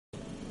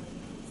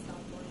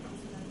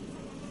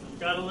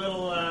Got a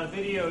little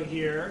video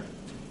here.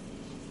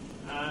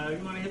 You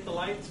want to hit the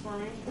lights for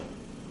me?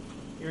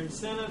 Your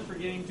incentive for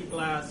getting to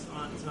class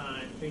on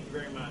time. Thank you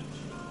very much.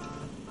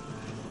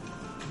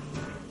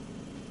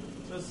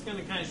 So this is going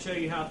to kind of show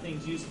you how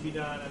things used to be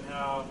done and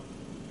how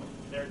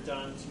they're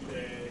done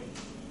today.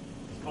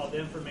 It's called the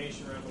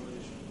Information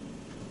Revolution.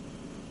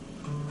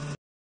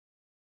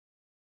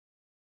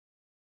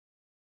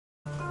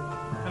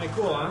 Kind of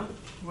cool, huh?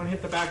 You want to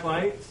hit the back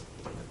lights?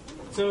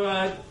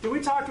 So, did we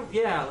talk?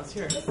 Yeah, let's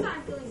hear it. This is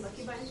I'm feeling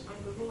lucky button on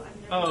Google. I've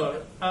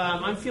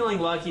never I'm feeling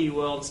lucky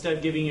will, instead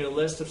of giving you a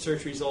list of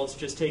search results,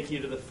 just take you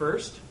to the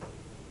first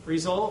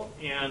result,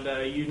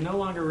 and you no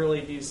longer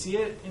really do see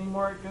it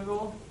anymore at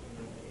Google.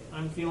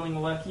 I'm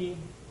feeling lucky.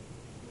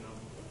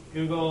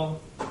 Google,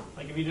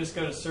 like if you just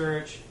go to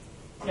search,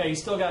 yeah, you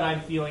still got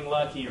I'm feeling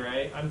lucky,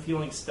 right? I'm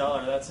feeling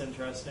stellar. That's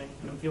interesting.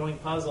 I'm feeling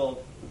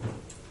puzzled.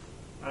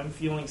 I'm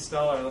feeling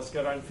stellar. Let's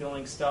go to I'm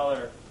feeling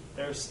stellar.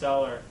 There's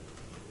stellar.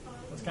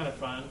 That's kind of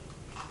fun.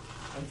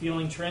 I'm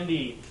feeling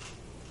trendy.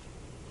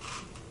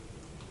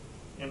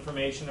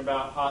 Information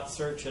about hot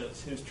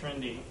searches. Who's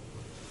trendy?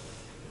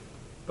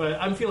 But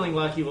I'm feeling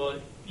lucky. Well,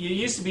 it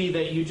used to be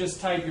that you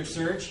just type your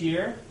search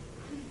here,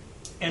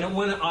 and it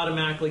wouldn't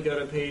automatically go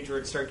to a page where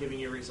it'd start giving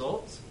you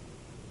results.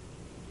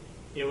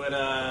 It would,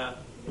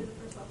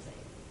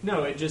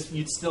 no,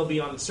 you'd still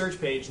be on the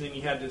search page, and then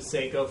you had to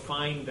say, go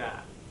find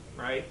that,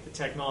 right? The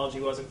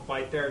technology wasn't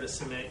quite there to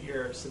submit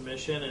your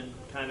submission and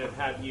kind of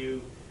have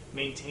you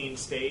maintain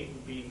state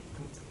and be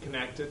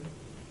connected.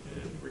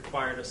 It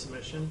required a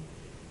submission.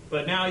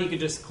 But now you could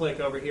just click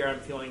over here, I'm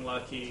feeling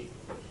lucky,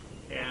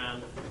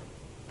 and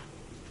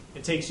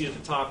it takes you to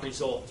the top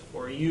result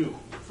for you.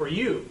 For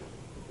you.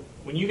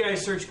 When you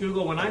guys search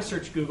Google, when I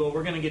search Google,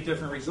 we're going to get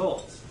different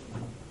results.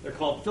 They're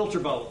called filter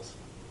bubbles,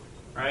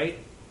 right?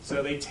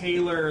 So they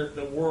tailor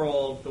the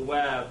world, the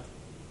web,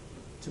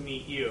 to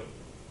meet you.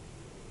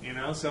 You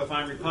know, so if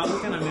I'm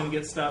Republican, I'm going to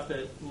get stuff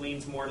that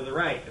leans more to the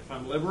right. If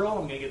I'm liberal,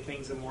 I'm going to get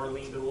things that more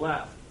lean to the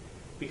left.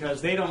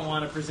 Because they don't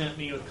want to present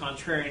me with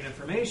contrarian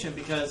information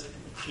because,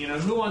 you know,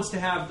 who wants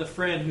to have the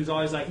friend who's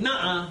always like,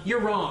 nuh-uh,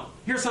 you're wrong.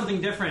 Here's something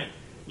different.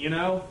 You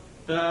know,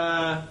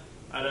 the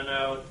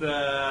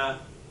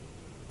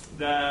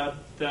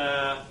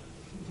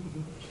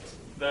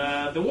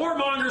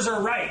warmongers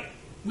are right.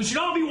 We should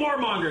all be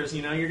warmongers.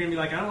 You know, you're going to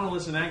be like, I don't want to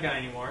listen to that guy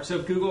anymore. So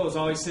if Google is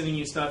always sending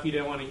you stuff you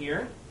didn't want to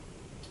hear,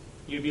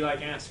 you'd be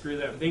like, screw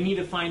them. They need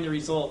to find the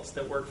results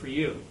that work for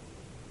you.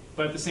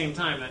 But at the same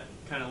time, that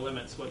kind of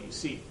limits what you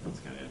see. That's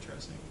kind of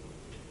interesting.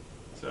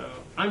 So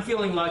I'm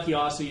feeling lucky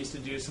also used to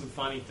do some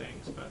funny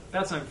things, but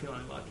that's I'm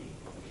feeling lucky.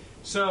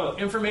 So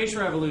information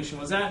revolution.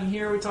 Was that in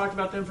here? We talked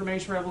about the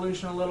information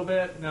revolution a little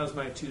bit. That was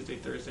my Tuesday,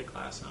 Thursday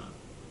class, huh?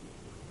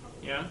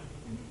 Yeah?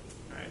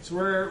 All right. So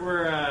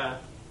we're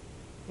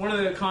one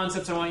of the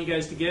concepts I want you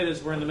guys to get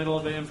is we're in the middle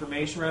of an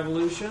information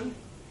revolution,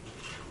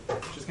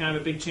 which is kind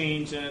of a big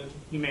change in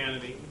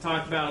humanity. We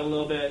talked about it a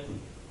little bit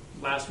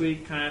last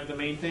week, kind of the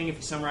main thing. If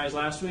you summarize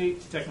last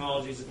week,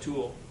 technology is a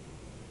tool.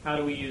 How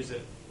do we use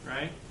it,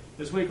 right?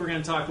 This week we're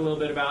going to talk a little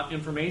bit about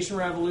information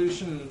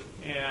revolution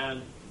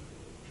and,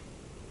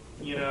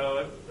 you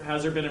know,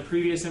 has there been a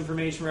previous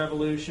information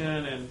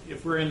revolution? And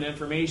if we're in the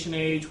information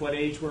age, what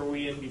age were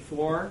we in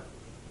before?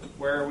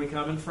 Where are we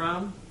coming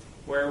from?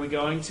 Where are we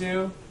going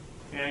to?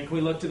 And can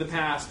we look to the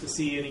past to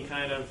see any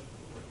kind of,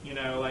 you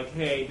know, like,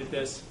 hey, did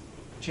this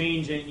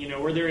change it? You know,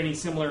 were there any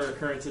similar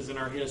occurrences in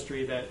our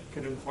history that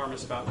could inform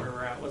us about where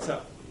we're at? What's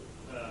up?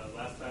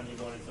 Last time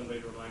you wanted somebody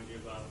to remind you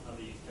about how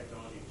they use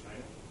technology in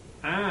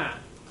China.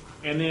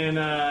 And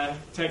then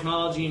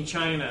technology in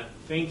China.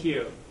 Thank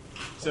you.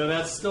 So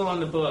that's still on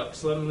the book.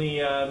 So let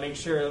me make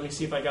sure. Let me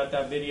see if I got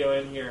that video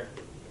in here.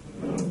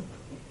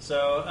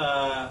 So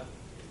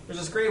there's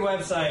this great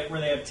website where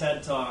they have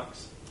TED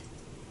Talks.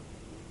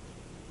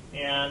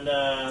 And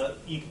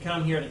you can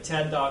come here to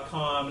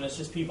TED.com, and it's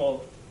just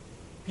people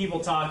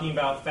talking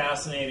about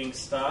fascinating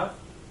stuff.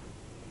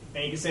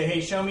 And you can say,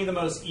 hey, show me the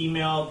most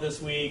emailed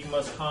this week,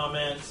 most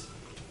comments,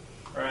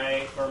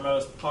 right, or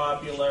most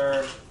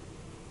popular.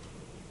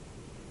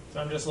 So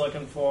I'm just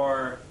looking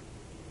for,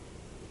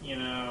 you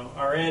know,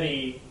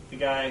 already the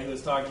guy who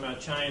was talking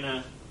about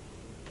China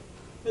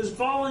is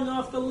falling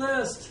off the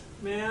list,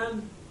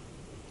 man.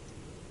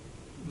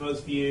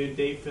 Most viewed,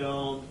 date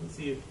filmed. Let's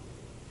see if,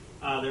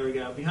 there we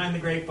go. Behind the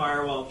Great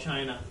Firewall of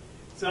China.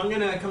 So I'm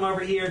going to come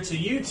over here to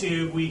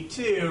YouTube, week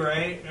 2,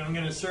 right? And I'm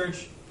going to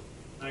search.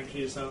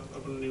 Actually, just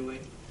open a new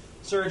link.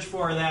 Search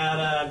for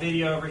that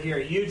video over here,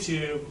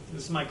 YouTube.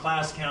 This is my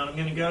class account. I'm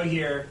going to go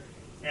here,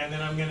 and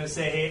then I'm going to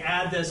say, hey,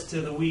 add this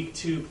to the week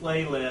 2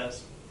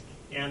 playlist.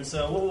 And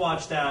so we'll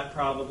watch that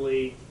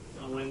probably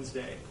on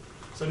Wednesday.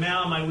 So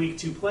now my week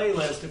 2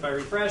 playlist, if I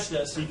refresh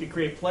this, so you could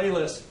create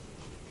playlists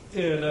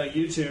in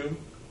YouTube.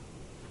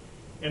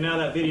 And now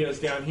that video is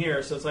down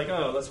here, so it's like,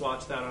 oh, let's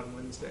watch that on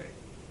Wednesday.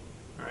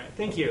 All right,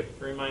 thank you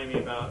for reminding me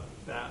about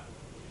that.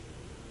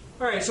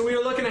 All right, so we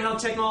were looking at how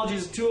technology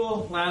is a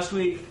tool last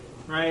week,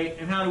 right?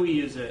 And how do we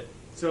use it?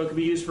 So it can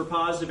be used for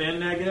positive and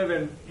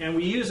negative, and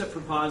we use it for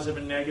positive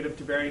and negative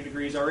to varying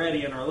degrees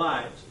already in our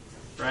lives.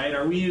 right?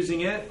 Are we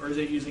using it, or is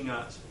it using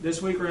us?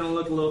 This week we're going to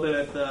look a little bit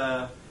at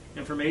the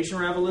information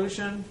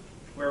revolution,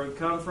 where we've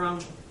come from,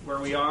 where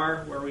we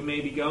are, where we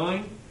may be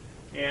going,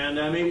 and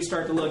maybe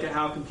start to look at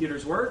how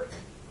computers work,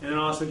 and then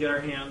also get our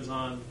hands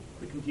on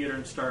the computer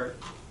and start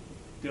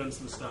doing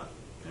some stuff.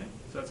 Okay?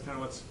 So that's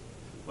kind of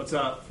what's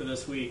up for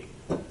this week.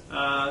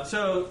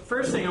 So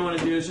first thing I want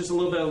to do is just a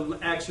little bit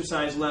of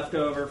exercise left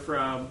over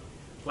from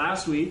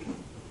last week.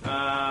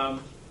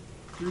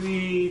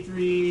 3,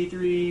 3,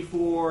 3,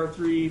 4,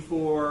 3,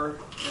 4,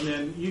 and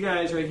then you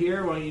guys right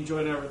here, why don't you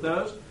join over with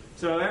those?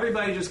 So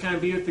everybody just kind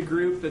of be with the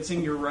group that's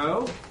in your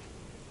row.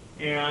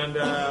 And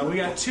we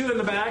got 2 in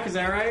the back, is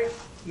that right?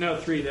 No,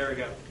 3, there we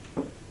go.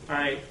 All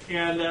right,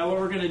 and what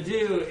we're going to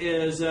do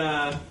is,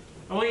 I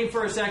want you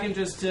for a second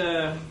just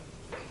to,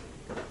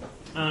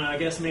 I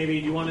guess maybe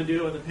do you want to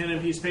do it with a pen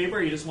and piece of paper,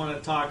 or you just want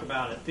to talk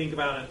about it, think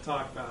about it, and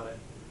talk about it?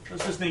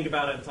 Let's just think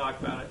about it and talk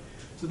about it.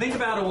 So think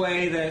about a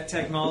way that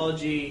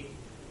technology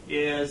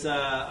is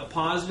a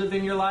positive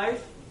in your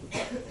life.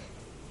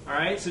 All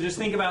right, so just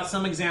think about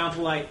some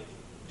example, like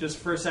just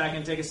for a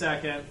second, take a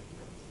second.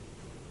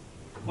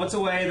 What's a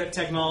way that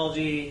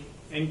technology,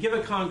 and give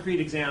a concrete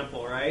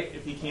example, right?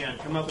 If you can,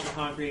 come up with a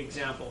concrete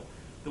example.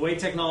 The way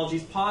technology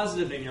is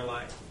positive in your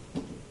life.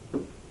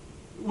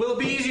 Will it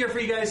be easier for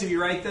you guys if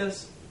you write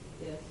this?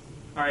 Yes.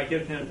 All right,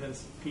 get a pen and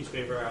piece of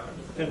paper out.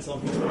 Pencil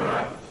and piece of paper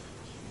out.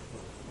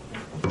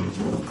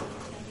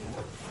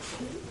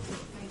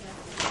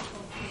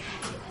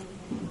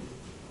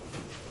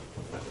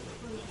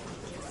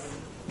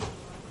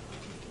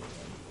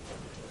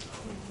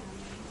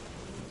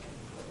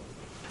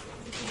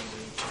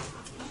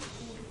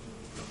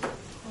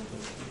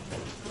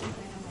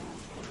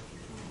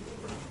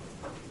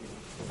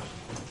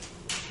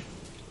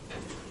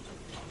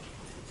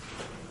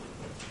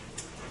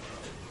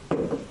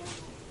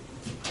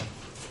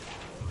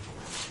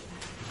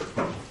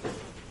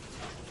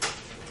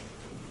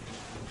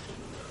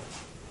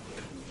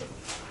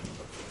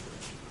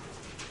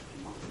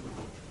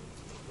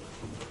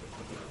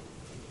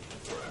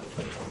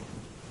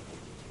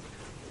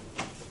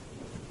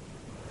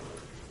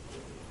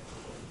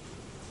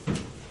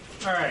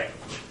 All right.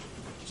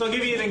 So I'll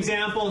give you an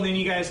example, and then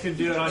you guys can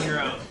do it on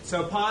your own.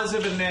 So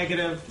positive and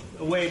negative,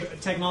 a way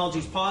technology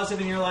is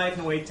positive in your life,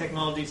 and a way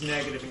technology is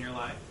negative in your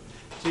life.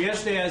 So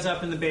yesterday I was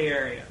up in the Bay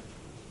Area.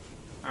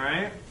 All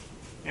right?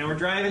 And we're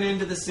driving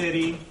into the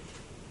city,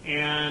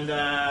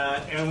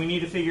 and we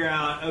need to figure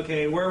out,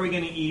 okay, where are we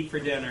going to eat for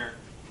dinner?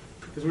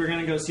 Because we were going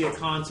to go see a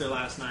concert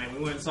last night. We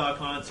went and saw a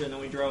concert, and then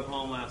we drove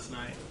home last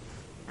night.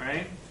 All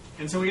right?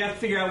 And so we have to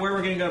figure out where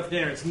we're going to go for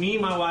dinner. It's me,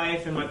 my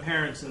wife, and my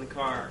parents in the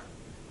car.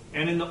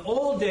 And in the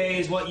old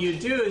days, what you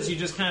do is you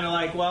just kind of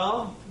like,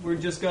 well,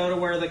 we'd just go to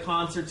where the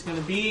concert's going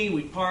to be.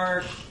 We'd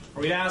park,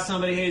 or we'd ask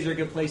somebody, hey, is there a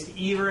good place to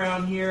eat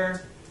around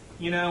here?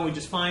 You know, we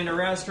just find a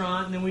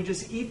restaurant, and then we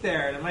just eat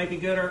there. And it might be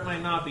good or it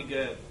might not be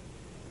good,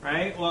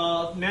 right?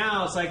 Well,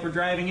 now it's like we're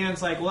driving in.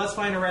 It's like, well, let's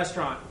find a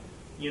restaurant,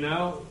 you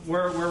know,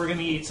 where we're going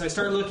to eat. So I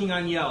start looking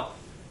on Yelp,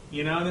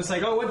 you know, and it's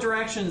like, oh, what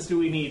directions do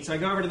we need? So I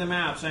go over to the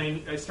maps.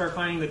 I start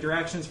finding the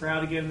directions for how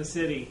to get in the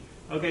city.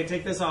 Okay,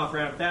 take this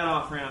off-ramp, that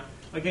off-ramp.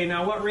 Okay,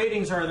 now what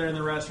ratings are there in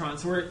the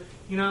restaurant? So we're,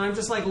 you know, I'm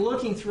just like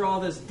looking through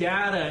all this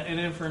data and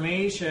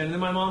information. And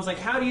then my mom's like,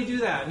 how do you do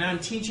that? And I'm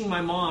teaching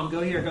my mom,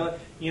 go here, go,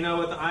 you know,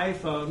 with the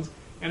iPhones.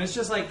 And it's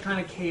just like kind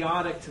of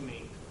chaotic to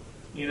me.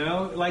 You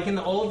know, like in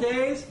the old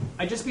days,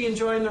 I'd just be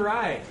enjoying the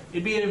ride.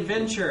 It'd be an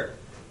adventure.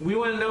 We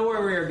want to know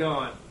where we were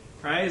going,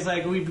 right? It's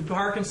like we'd be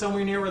parking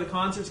somewhere near where the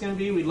concert's going to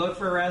be. We'd look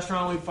for a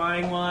restaurant. We'd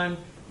find one. It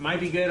might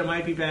be good. It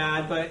might be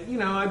bad. But, you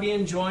know, I'd be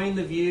enjoying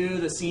the view,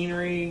 the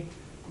scenery,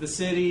 the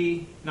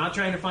city, not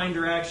trying to find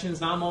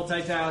directions, not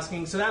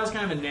multitasking. So that was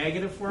kind of a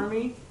negative for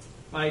me,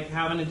 like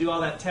having to do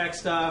all that tech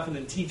stuff and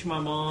then teach my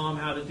mom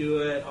how to do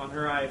it on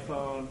her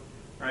iPhone.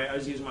 Right? I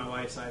was using my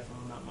wife's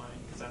iPhone, not mine,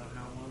 because I don't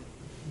have one.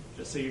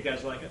 Just so you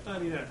guys are like, I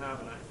thought you didn't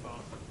have an iPhone.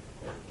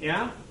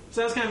 Yeah?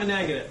 So that's kind of a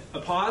negative.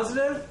 A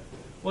positive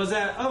was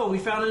that, oh, we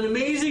found an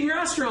amazing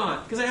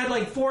restaurant, because I had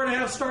like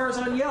 4.5 stars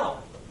on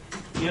Yelp.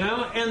 You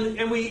know?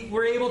 And we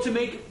were able to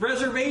make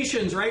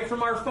reservations right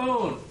from our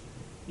phone.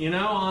 You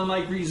know, on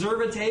like reserve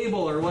a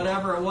table or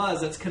whatever it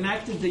was that's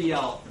connected to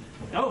Yelp.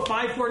 Oh,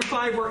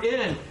 5:45, we're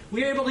in.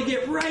 We were able to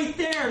get right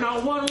there,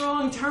 not one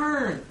wrong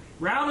turn.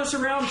 Route us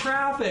around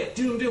traffic.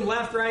 Doom, doom,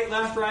 left, right,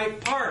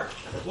 park.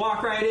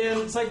 Walk right in.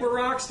 It's like we're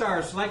rock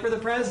stars. It's like we're the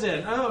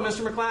president. Oh,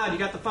 Mr. McLeod, you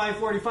got the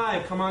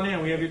 5:45. Come on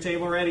in. We have your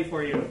table ready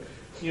for you.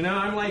 You know,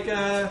 I'm like,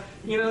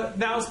 you know,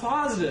 that was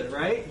positive,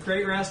 right?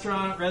 Great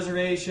restaurant,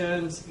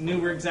 reservations,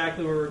 knew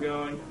exactly where we're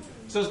going.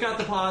 So it's got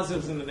the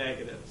positives and the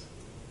negatives,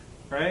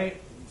 right?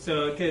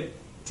 So it could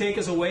take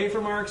us away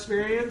from our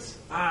experience.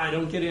 I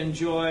don't get to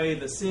enjoy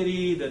the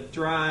city, the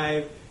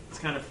drive. It's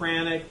kind of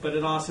frantic, but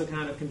it also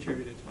kind of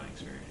contributed to my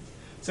experience.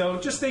 So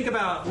just think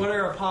about what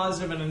are a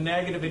positive and a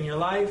negative in your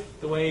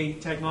life, the way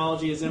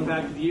technology has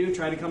impacted you.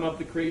 Try to come up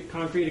with a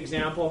concrete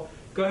example.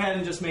 Go ahead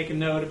and just make a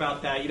note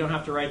about that. You don't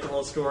have to write the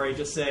whole story.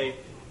 Just say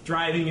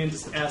driving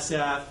into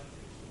SF,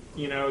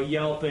 you know,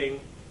 Yelping,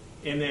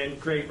 and then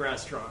great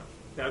restaurant.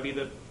 That would be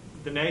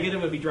the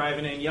negative would be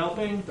driving in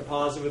yelping. The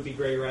positive would be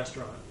great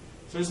restaurant.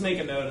 So just make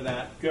a note of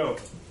that. Go.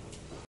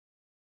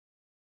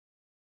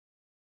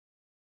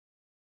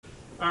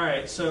 All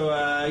right,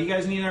 so you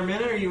guys need our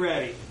minute? Are you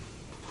ready?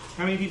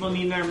 How many people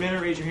need our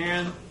minute? Raise your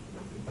hand.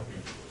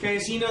 Okay,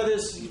 so you know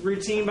this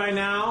routine by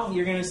now.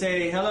 You're going to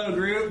say, hello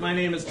group, my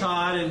name is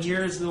Todd, and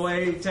here's the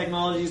way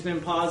technology has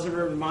been positive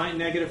or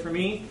negative for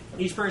me.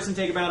 Each person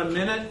take about a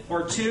minute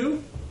or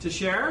two to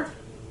share,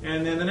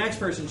 and then the next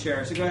person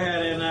shares. So go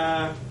ahead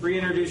and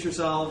reintroduce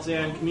yourselves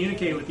and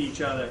communicate with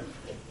each other.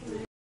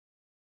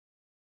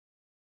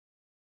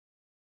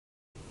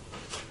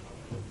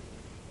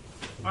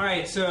 All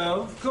right,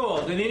 so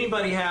cool. Did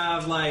anybody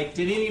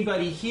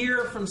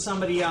hear from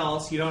somebody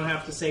else? You don't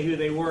have to say who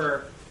they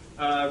were.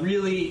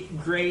 Really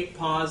great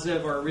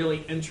positive or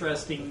really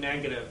interesting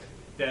negative.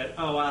 That,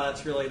 oh wow,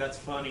 that's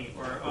funny,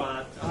 or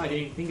oh, I didn't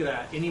even think of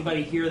that.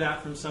 Anybody hear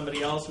that from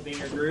somebody else within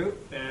your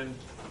group and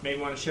maybe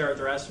want to share it with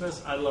the rest of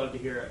us? I'd love to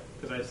hear it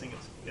because I just think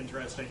it's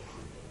interesting.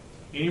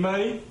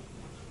 Anybody?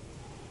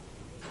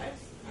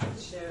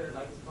 I've shared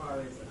like as far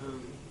as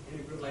in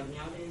a group like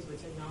nowadays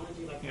with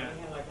technology, like Yeah. I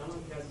had like I don't know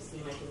if you guys have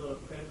seen like the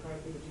little credit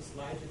card thing that you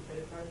slide your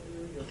credit card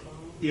through your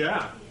phone.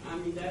 Yeah. I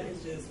mean that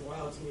is just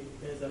wild to me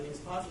because I mean it's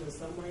positive in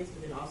some ways,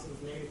 but then also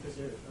it's negative because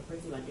a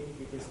person like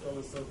anything gets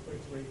stolen so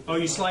quick to where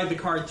Oh, you slide the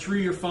card through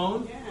your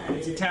phone? Yeah.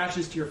 It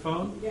attaches to your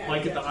phone? Yeah,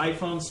 Like at the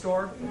iPhone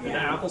store? At the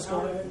Apple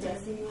store? And it's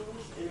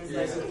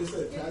Yeah, like it's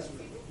an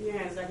attachment.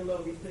 yeah, it's like a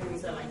little thing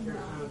inside like your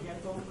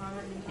headphone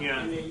card.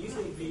 Yeah. And they used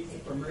to be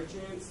for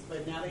merchants,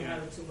 but now they Yeah.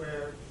 have it to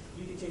where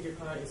you can take your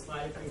card and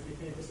slide it through. If you're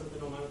paying for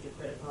something online with your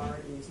credit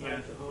card, and you slide Yeah.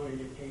 it your own,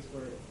 and it pays for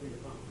it through your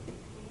phone.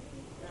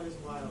 That is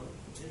wild.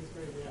 It's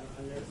crazy.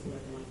 I've never seen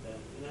nothing like that.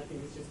 And I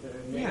think it's just a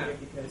negative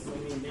because I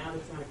mean now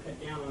they're trying to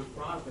cut down on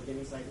fraud, but then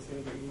it's like it's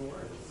going to get even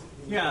worse.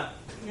 Yeah.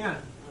 Yeah.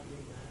 I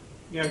think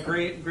that. Yeah,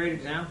 great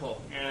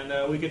example, and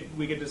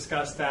we could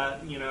discuss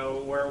that. You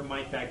know, where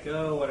might that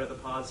go? What are the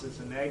positives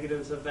and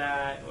negatives of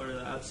that? What are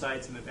the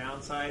upsides and the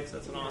downsides?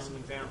 That's an awesome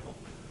example.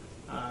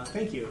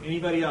 Thank you.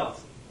 Anybody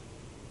else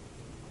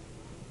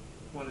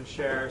want to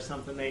share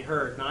something they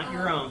heard, not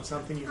your own,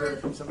 something you heard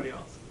from somebody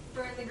else?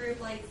 For in the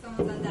group, like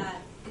someone said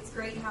that it's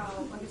great how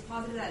like it's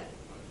positive that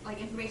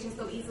like information is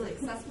so easily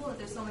accessible that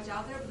there's so much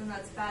out there, but then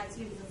that's bad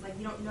too because it's like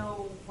you don't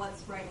know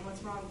what's right and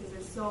what's wrong because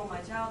there's so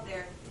much out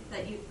there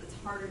that it's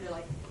harder to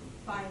like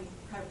find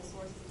credible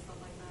sources and stuff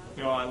like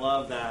that. Oh, I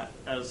love that.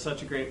 That was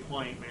such a great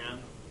point, man.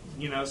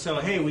 You know, so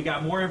hey, we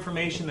got more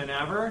information than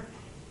ever,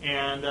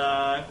 and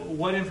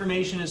what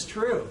information is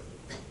true?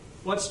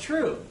 What's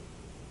true?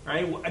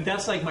 Right?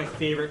 That's like my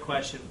favorite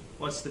question.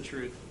 What's the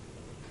truth?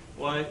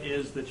 What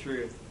is the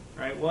truth?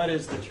 Right? What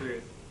is the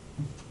truth?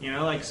 You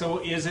know, like, so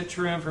is it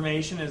true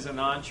information? Is it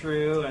not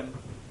true?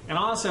 And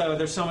also,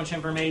 there's so much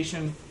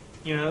information.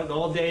 You know, the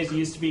old days it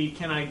used to be,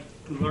 can I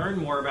learn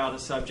more about a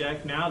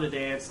subject? Now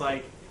today, it's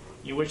like,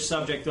 which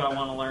subject do I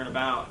want to learn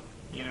about?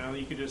 You know,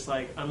 you could just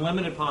like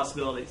unlimited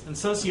possibilities. And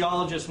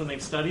sociologists, when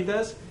they've studied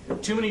this,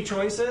 too many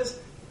choices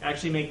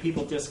actually make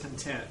people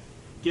discontent.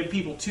 Give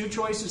people 2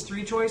 choices,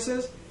 3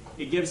 choices,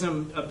 it gives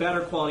them a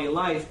better quality of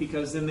life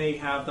because then they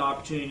have the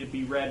opportunity to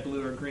be red,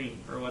 blue, or green,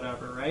 or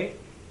whatever, right?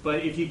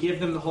 But if you give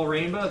them the whole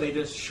rainbow, they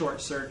just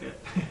short circuit.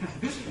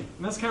 And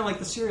that's kind of like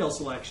the cereal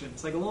selection.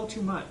 It's like a little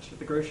too much at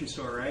the grocery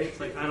store, right? It's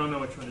like, I don't know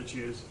which one to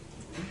choose.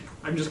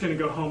 I'm just going to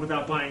go home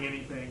without buying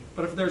anything.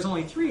 But if there's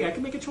only 3, I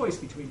can make a choice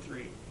between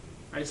 3.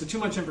 Right? So too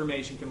much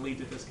information can lead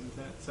to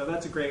discontent. So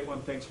that's a great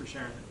one. Thanks for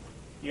sharing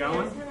it. You got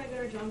one? Every time I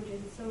go to Jamba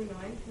Juice, it's so annoying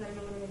because I don't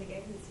know what I'm going to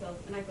get because it's filled,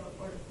 and I go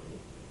order for me.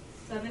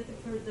 So I've been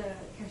for the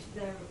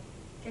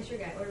cashier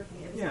guy order for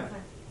me every single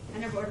time. I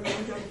never order my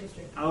own Jamba Juice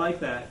drink. I like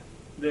that.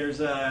 There's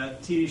a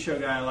TV show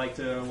guy I like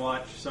to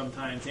watch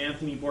sometimes,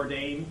 Anthony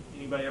Bourdain.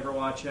 Anybody ever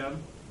watch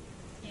him?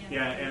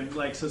 Yeah, and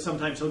like so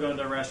sometimes he'll go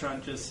into a restaurant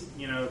and just,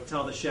 you know,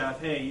 tell the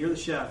chef, hey, you're the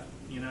chef,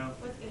 you know.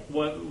 What's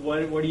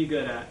good? What are you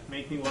good at?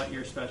 Make me what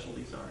your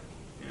specialties are.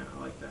 Yeah,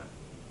 I like that.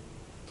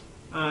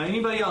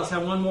 Anybody else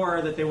have one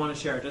more that they want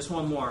to share? Just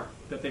one more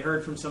that they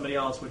heard from somebody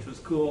else, which was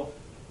cool,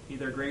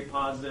 either a great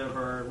positive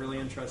or a really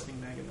interesting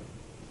negative.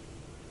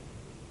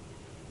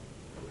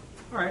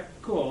 All right,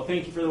 cool. Well,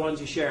 thank you for the ones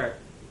you shared.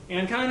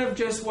 And kind of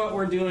just what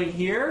we're doing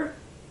here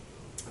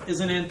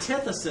is an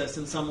antithesis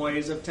in some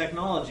ways of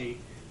technology.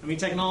 I mean,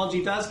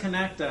 technology does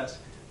connect us,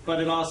 but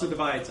it also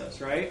divides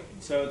us, right?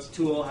 So it's a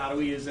tool. How do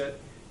we use it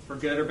for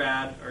good or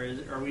bad?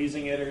 Or are we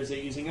using it or is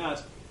it using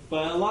us?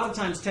 But a lot of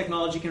times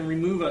technology can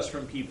remove us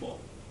from people.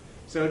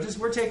 So just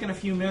we're taking a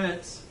few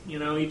minutes, you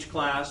know, each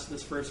class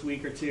this first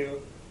week or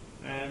two,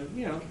 and,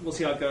 you know, we'll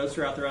see how it goes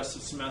throughout the rest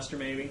of the semester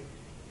maybe,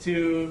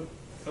 to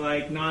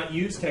like not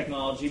use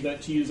technology,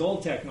 but to use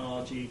old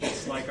technology,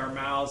 just like our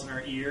mouths and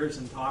our ears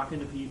and talking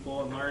to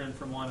people and learning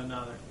from one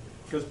another,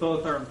 because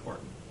both are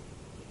important.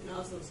 And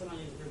also,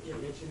 somebody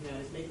did mention that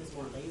it's making us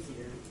more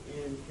lazier,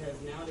 and because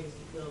nowadays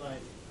you feel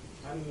like,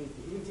 I mean,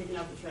 even taking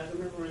out the trash. I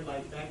remember when,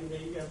 like, back in the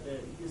day, you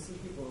can see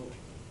people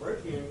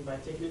working by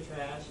taking the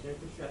trash, and they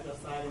put the trash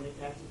outside, and they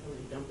actually come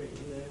and dump it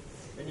in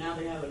the But now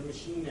they have a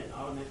machine that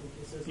automatically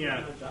says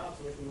Yeah. jobs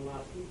away from a lot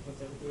of people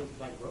because everything's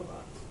like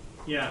robots.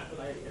 Yeah. I feel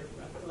like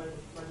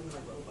it's running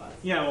like robots.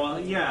 Yeah, well,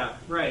 yeah,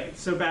 right.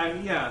 So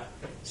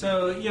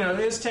So,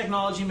 is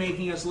technology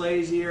making us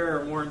lazier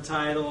or more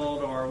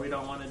entitled, or we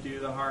don't want to do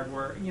the hard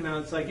work?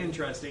 It's like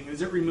interesting.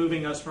 Is it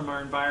removing us from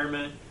our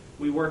environment?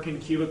 We work in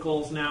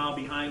cubicles now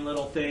behind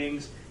little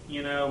things.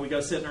 We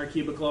go sit in our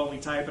cubicle and we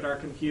type at our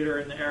computer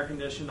in the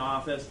air-conditioned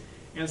office.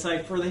 And it's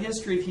like, for the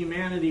history of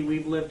humanity,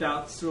 we've lived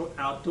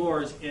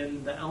outdoors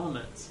in the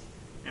elements.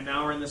 And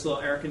now we're in this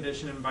little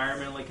air-conditioned,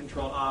 environmentally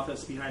controlled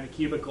office behind a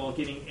cubicle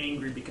getting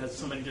angry because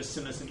somebody just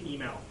sent us an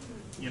email,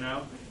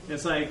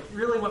 It's like,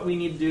 really what we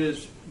need to do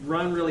is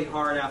run really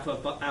hard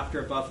after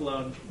a buffalo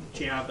and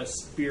jab a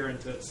spear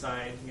into its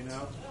side,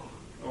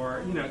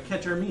 Or,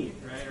 catch our meat,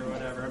 right, or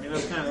whatever. I mean,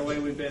 that's kind of the way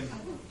we've been.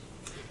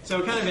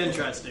 So kind of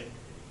interesting.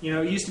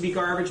 It used to be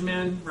garbage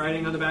men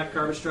riding on the back of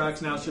garbage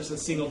trucks. Now it's just a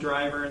single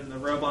driver, and the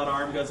robot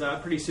arm goes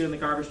out. Pretty soon the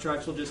garbage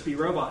trucks will just be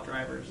robot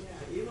drivers.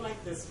 Yeah, even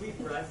like the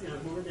sweeper, I've seen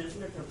more than in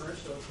the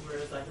commercials where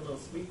it's like a little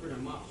sweeper to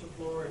mop your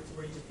floor, it's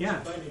where you just push a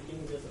button and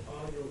things just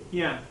all your.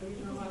 Yeah.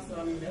 So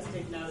I mean, that's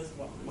taking out this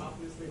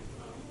mopping this thing.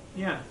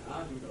 Yeah.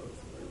 I'll do those,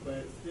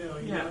 but still,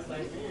 it's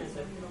like, man, it's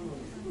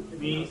like,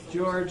 Meet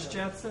George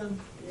Jetson.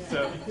 Yeah.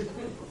 So,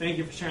 thank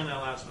you for sharing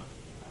that last one.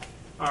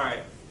 All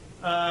right.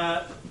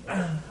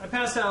 I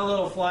passed out a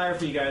little flyer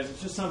for you guys.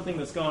 It's just something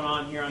that's going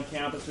on here on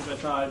campus, which I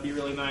thought would be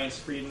really nice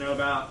for you to know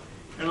about.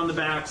 And on the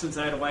back, since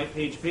I had a white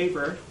page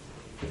paper,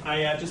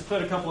 I just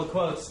put a couple of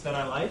quotes that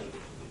I like.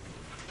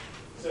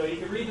 So you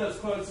can read those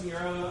quotes in your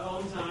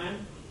own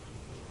time.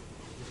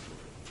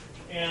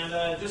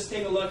 And just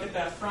take a look at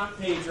that front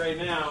page right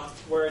now,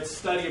 where it's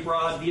study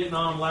abroad,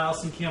 Vietnam,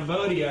 Laos, and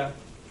Cambodia.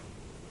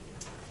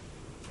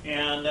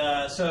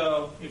 And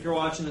so if you're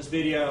watching this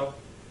video,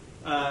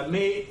 I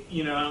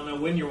don't know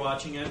when you're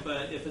watching it,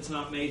 but if it's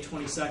not May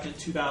 22nd,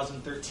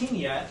 2013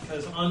 yet,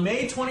 because on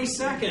May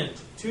 22nd,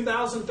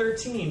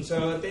 2013,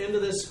 so at the end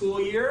of this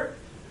school year,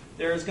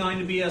 there's going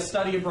to be a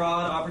study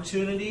abroad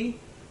opportunity.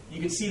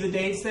 You can see the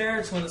dates there.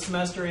 It's when the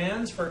semester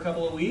ends for a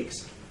couple of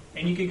weeks.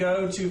 And you could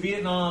go to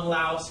Vietnam,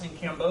 Laos, and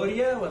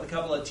Cambodia with a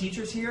couple of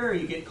teachers here, or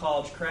you get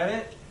college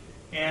credit.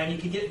 And you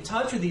could get in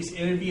touch with these.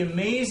 It would be an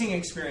amazing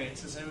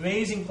experience. It's an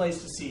amazing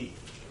place to see.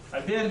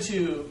 I've been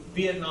to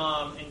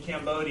Vietnam and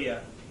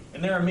Cambodia,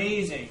 and they're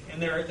amazing. And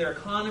their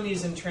economy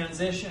is in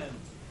transition.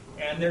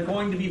 And they're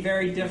going to be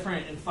very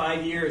different in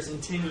 5 years,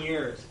 in 10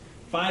 years.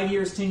 5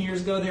 years, 10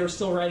 years ago, they were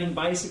still riding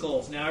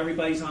bicycles. Now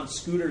everybody's on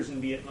scooters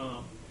in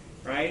Vietnam,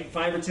 right?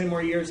 5 or 10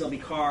 more years, there'll be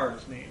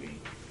cars, maybe.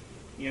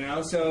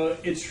 So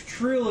it's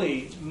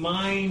truly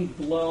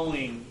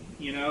mind-blowing.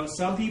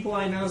 Some people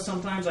I know,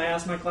 sometimes I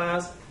ask my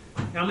class,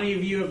 how many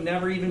of you have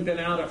never even been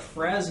out of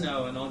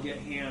Fresno? And I'll get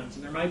hands.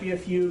 And there might be a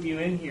few of you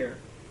in here.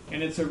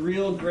 And it's a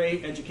real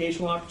great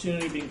educational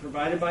opportunity being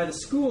provided by the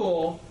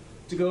school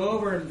to go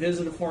over and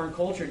visit a foreign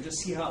culture and just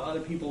see how other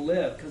people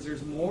live. Because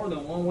there's more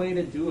than one way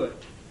to do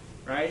it,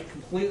 right?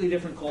 Completely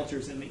different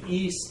cultures. In the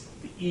East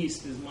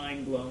is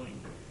mind-blowing.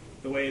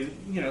 The way,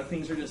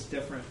 things are just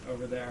different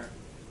over there.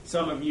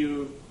 Some of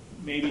you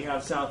maybe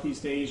have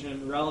Southeast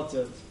Asian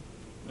relatives.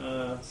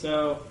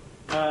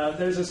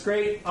 There's this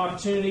great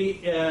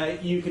opportunity.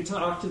 You could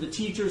talk to the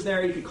teachers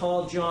there. You could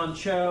call John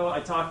Cho.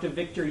 I talked to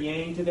Victor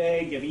Yang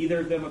today. Give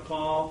either of them a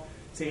call.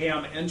 Say, hey,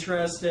 I'm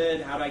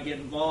interested. How do I get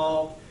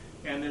involved?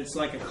 And it's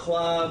like a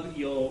club.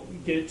 You'll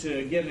get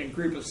in a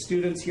group of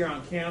students here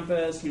on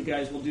campus. You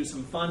guys will do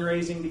some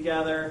fundraising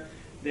together.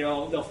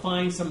 They'll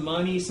find some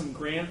money, some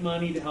grant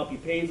money to help you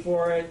pay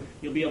for it.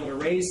 You'll be able to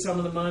raise some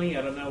of the money.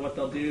 I don't know what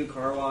they'll do,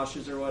 car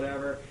washes or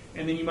whatever.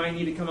 And then you might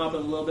need to come up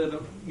with a little bit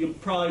of, you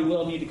probably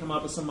will need to come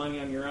up with some money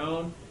on your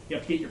own. You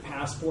have to get your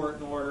passport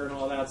in order and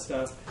all that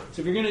stuff.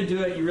 So if you're going to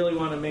do it, you really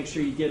want to make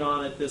sure you get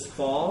on it this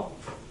fall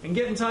and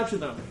get in touch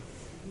with them.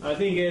 I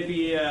think it'd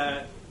be,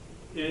 I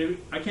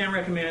can't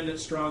recommend it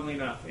strongly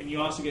enough. And you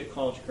also get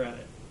college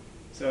credit.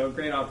 So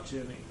great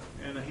opportunity.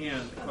 And a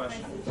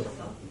question.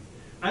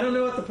 I don't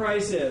know what the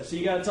price is, so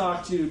you got to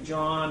talk to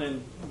John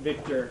and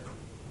Victor.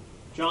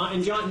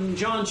 John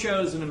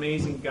Cho is an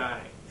amazing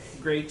guy,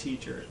 great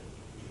teacher.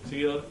 So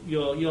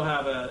you'll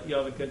have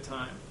a good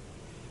time.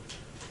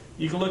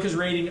 You can look his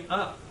rating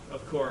up,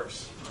 of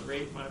course.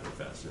 Rate my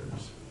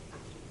professors.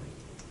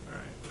 All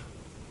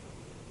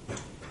right.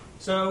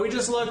 So we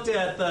just looked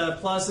at the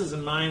pluses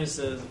and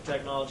minuses of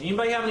technology.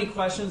 Anybody have any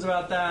questions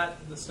about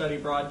that, the study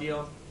abroad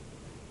deal?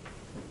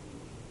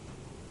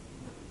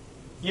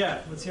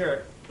 Yeah, let's hear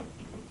it.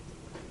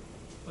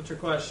 What's your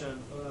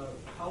question?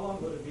 How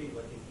long would it be,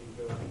 like, if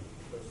you go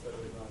study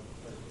abroad?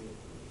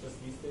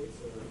 Just these days,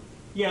 or?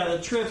 Yeah,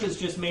 the trip is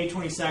just May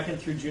 22nd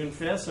through June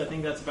 5th, so I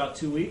think that's about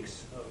 2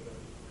 weeks. Oh,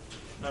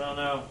 okay. I don't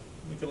know.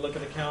 We could look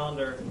at the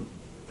calendar.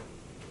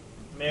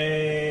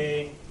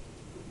 May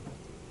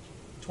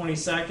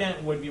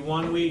 22nd would be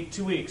 1 week,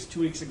 2 weeks, 2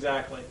 weeks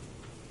exactly.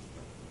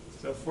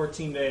 So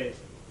 14 days.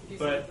 Do you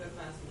But- sign up for the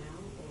class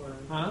now, or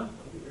Huh?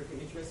 if you're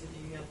interested,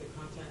 do you have to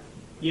contact?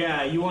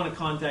 Yeah, you want to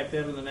contact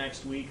them in the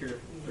next week or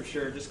for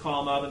sure. Just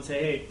call them up and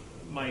say, hey,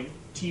 my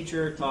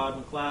teacher,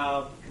 Todd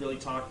McLeod, really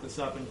talked this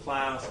up in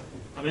class.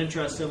 I'm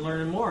interested in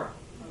learning more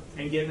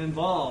and getting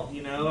involved.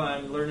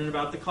 I'm learning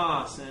about the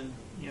costs and,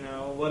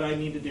 what I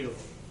need to do.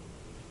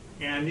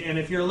 And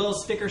if you're a little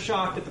sticker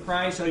shocked at the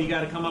price, you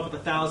got to come up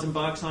with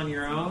 $1,000 on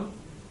your own.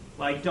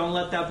 Like, don't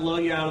let that blow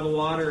you out of the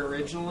water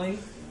originally.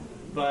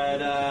 But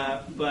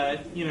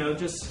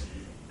just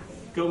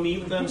go meet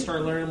with them,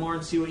 start learning more,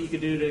 and see what you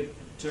could do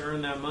to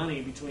earn that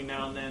money between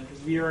now and then. Because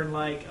if you earn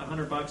like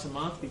 $100 a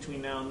month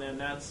between now and then,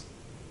 that's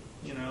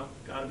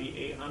got to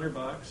be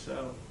 $800.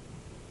 So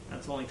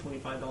that's only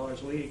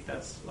 $25 a week.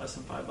 That's less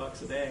than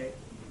 $5 a day.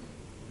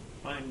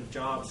 Find a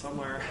job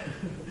somewhere,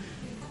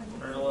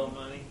 earn a little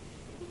money.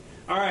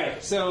 All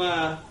right,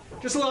 so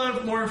just a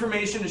little more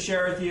information to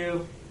share with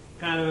you,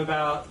 kind of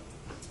about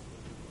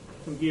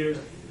computers.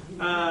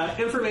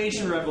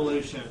 Information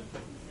revolution.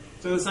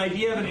 So this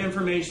idea of an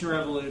information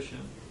revolution.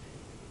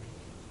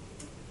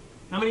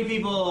 How many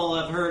people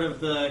have heard of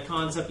the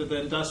concept of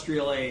the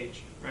industrial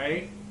age,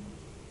 right?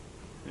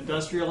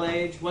 Industrial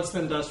age? What's the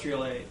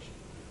industrial age?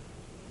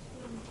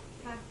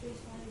 Factories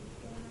started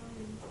going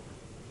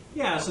on.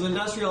 And Yeah, so the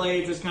industrial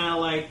age was kind of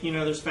like,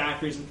 there's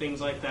factories and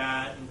things like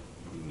that, and,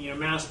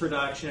 mass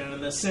production,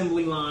 and the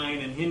assembly line,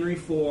 and Henry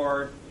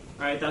Ford,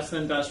 right? That's the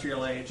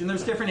industrial age. And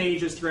there's different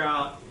ages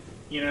throughout,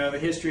 the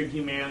history of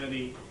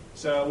humanity.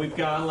 So we've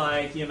got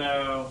like,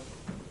 I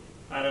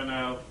don't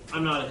know,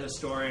 I'm not a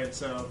historian,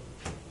 so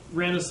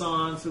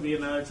Renaissance would be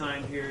another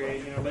time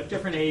period, but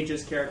different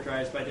ages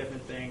characterized by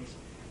different things.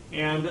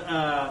 And,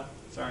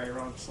 sorry,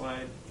 wrong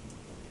slide.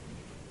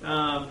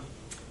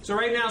 So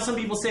right now some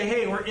people say,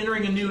 hey, we're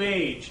entering a new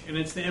age, and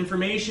it's the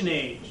information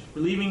age.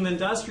 We're leaving the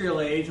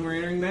industrial age, and we're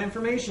entering the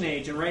information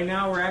age. And right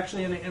now we're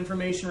actually in an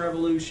information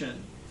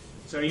revolution.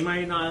 So it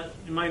might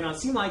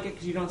not seem like it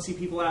because you don't see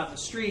people out in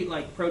the street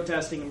like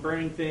protesting and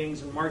burning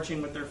things and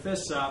marching with their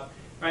fists up,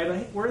 right?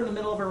 But we're in the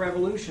middle of a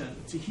revolution.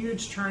 It's a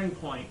huge turning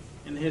point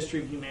in the history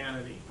of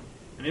humanity,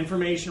 an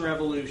information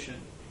revolution.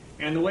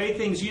 And the way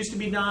things used to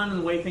be done and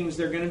the way things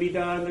they're going to be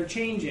done, they're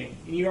changing.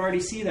 And you already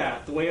see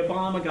that. The way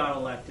Obama got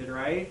elected,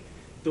 right?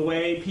 The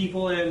way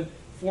people in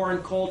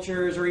foreign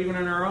cultures or even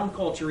in our own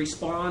culture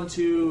respond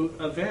to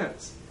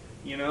events.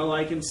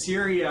 Like in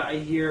Syria, I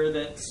hear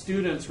that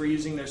students were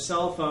using their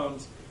cell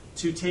phones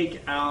to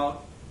take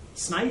out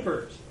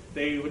snipers.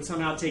 They would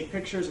somehow take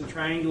pictures and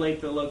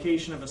triangulate the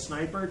location of a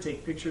sniper,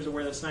 take pictures of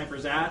where the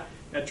sniper's at,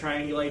 that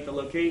triangulate the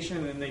location,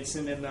 and then they'd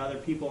send in to other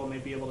people and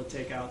they'd be able to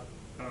take out,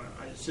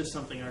 it's just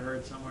something I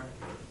heard somewhere,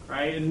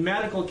 right? In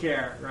medical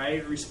care,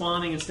 right?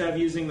 Responding instead of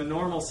using the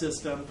normal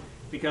system,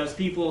 because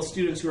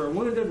students who are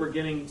wounded were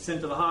getting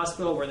sent to the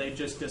hospital where they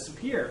just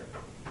disappear.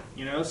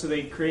 So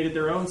they created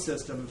their own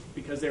system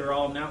because they were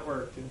all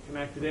networked and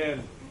connected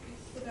in.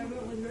 The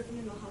government was working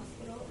in the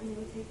hospital, and they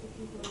would take the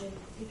people and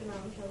take them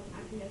out and kill them,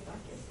 acting as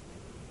doctors.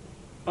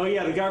 Oh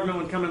yeah, the government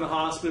would come in the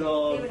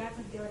hospital. They would act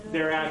like they were doctors.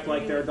 They would act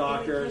like they're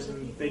doctors, they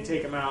would and they'd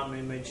take them out and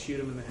then they'd shoot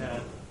them in the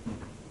head.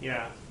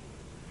 Yeah.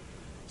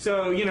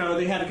 So,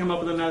 they had to come up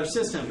with another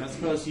system as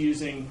opposed to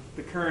using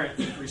the current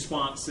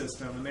response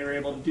system. And they were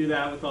able to do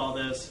that with all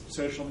this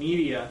social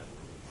media.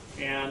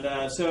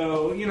 And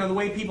so, the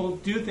way people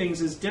do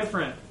things is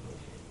different.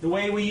 The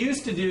way we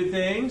used to do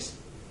things,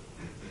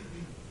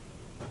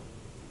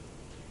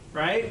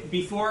 right?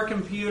 Before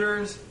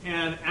computers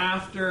and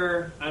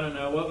after, I don't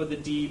know, what would the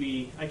D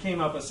be? I came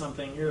up with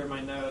something. Here are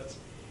my notes.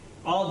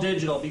 All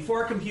digital.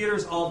 Before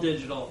computers, all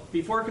digital.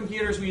 Before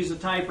computers, we used a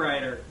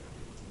typewriter.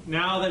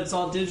 Now that it's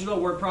all digital,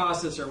 word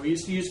processor. We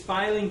used to use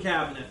filing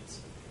cabinets.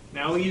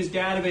 Now we use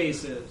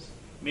databases.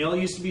 Mail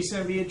used to be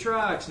sent via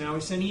trucks. Now we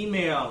send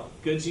email.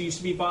 Goods used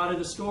to be bought at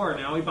a store.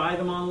 Now we buy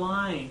them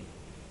online,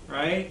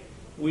 right?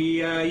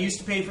 We used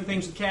to pay for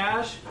things with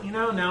cash.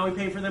 Now we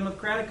pay for them with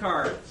credit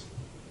cards.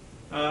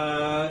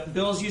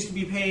 Bills used to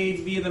be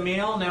paid via the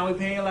mail. Now we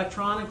pay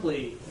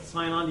electronically.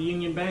 Sign on to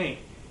Union Bank,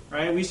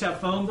 right? We used to have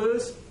phone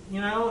booths. I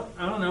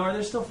don't know. Are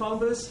there still phone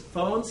booths?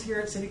 Phones here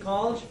at City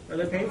College? Are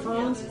there pay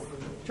phones?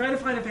 Try to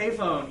find a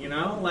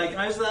payphone, Like,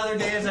 I was the other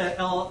day,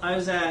 I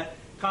was at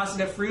Casa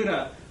de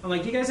Fruta. I'm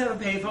like, do you guys have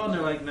a payphone?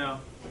 They're like, no.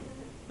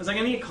 I was like,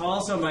 I need to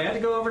call somebody. I had to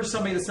go over to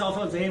somebody with a cell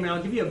phone and say, hey, man,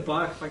 I'll give you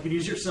 $1 if I could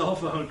use your cell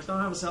phone, because I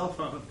don't have a cell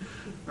phone.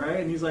 Right?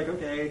 And he's like,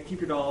 okay,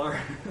 keep your $1. I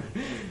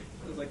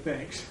was like,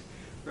 thanks.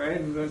 Right?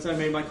 And so I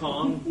made my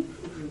call and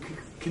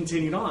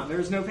continued on. There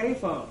was no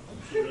payphone.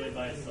 You should really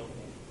buy a cell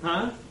phone.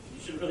 Huh?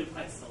 You should really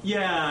buy a cell phone.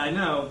 Yeah, I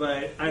know,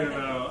 but I don't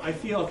know. I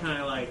feel kind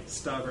of like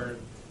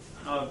stubborn.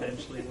 I'll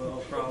eventually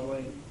will,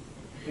 probably.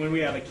 When we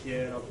have a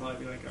kid, I'll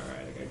probably be like, all right,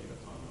 I gotta get a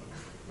phone.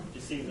 It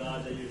just seems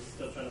odd that you're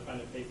still trying to find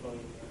a payphone in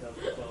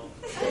 2012.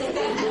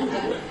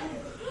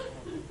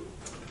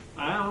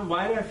 I don't know.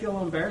 Why do I feel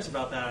embarrassed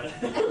about that?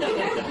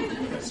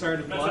 I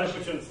started I'm not trying to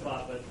blushing. put you on the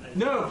spot, but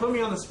No, put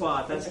me on the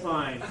spot. That's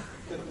fine.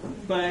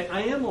 But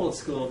I am old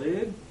school,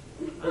 dude.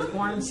 I was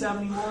born in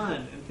 71,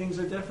 and things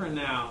are different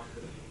now.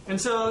 And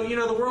so,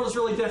 the world is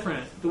really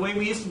different. The way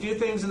we used to do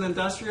things in the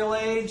industrial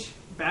age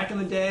back in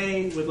the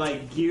day with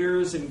like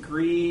gears and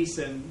grease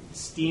and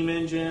steam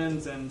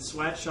engines and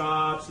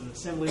sweatshops and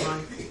assembly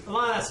line, a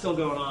lot of that's still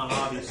going on,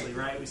 obviously,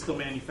 right? We still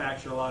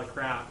manufacture a lot of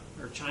crap,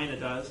 or China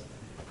does.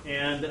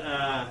 And,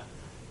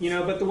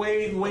 but the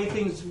way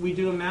things, we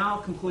do them now,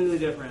 completely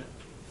different,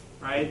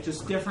 right?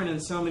 Just different in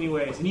so many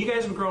ways. And you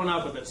guys have grown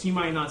up with it, so you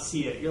might not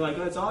see it. You're like,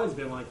 oh, it's always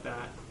been like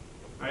that.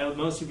 Right?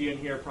 Most of you in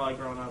here have probably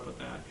grown up with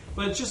that.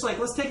 But it's just like,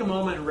 let's take a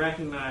moment and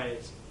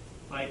recognize,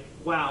 like,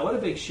 wow, what a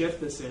big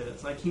shift this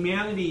is. Like,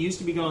 humanity used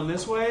to be going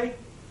this way,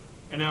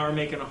 and now we're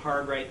making a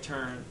hard right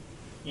turn.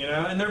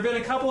 And there have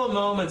been a couple of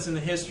moments in the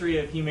history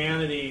of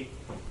humanity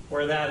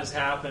where that has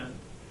happened.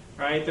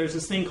 Right? There's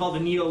this thing called the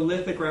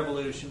Neolithic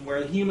Revolution,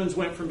 where humans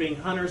went from being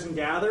hunters and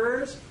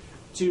gatherers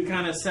to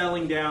kind of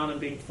settling down and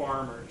being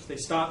farmers. They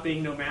stopped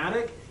being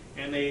nomadic,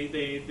 and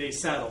they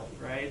settled,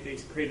 right? They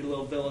created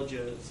little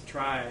villages,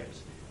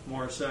 tribes,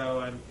 more so,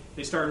 and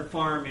they started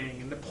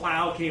farming, and the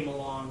plow came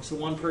along, so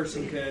one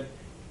person could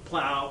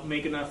plow,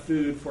 make enough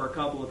food for a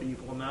couple of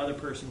people, and the other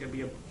person could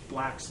be a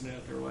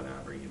blacksmith or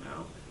whatever,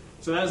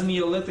 So that was the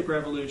Neolithic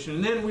Revolution.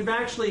 And then we've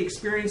actually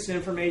experienced the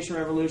information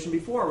revolution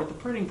before with the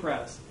printing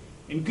press.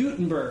 And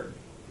Gutenberg.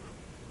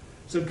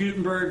 So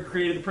Gutenberg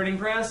created the printing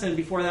press, and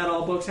before that,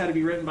 all books had to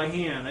be written by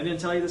hand. I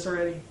didn't tell you this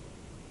already?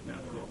 No,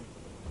 cool.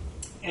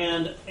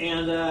 And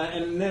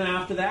then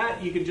after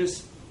that, you could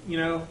just,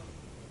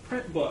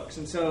 print books.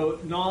 And so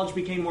knowledge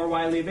became more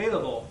widely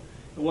available.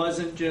 It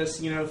wasn't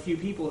just, a few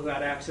people who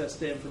had access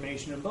to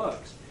information and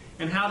books.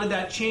 And how did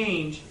that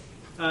change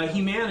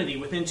humanity?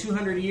 Within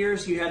 200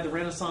 years, you had the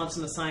Renaissance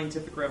and the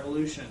Scientific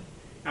Revolution.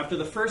 After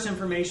the first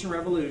information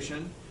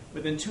revolution,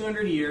 within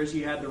 200 years,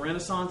 you had the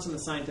Renaissance and the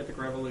Scientific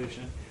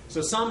Revolution.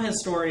 So some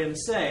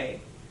historians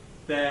say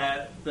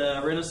that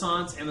the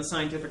Renaissance and the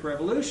Scientific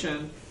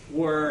Revolution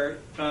were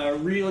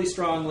really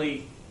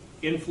strongly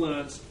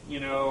influenced,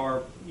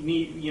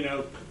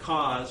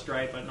 caused,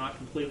 right, but not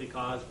completely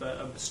caused, but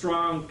a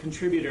strong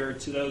contributor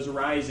to those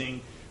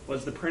arising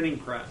was the printing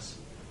press,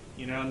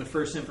 in the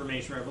first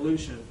information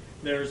revolution.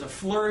 There's a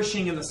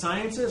flourishing in the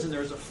sciences and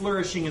there's a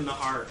flourishing in the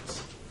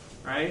arts,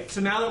 right?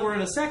 So now that we're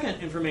in a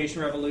second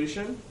information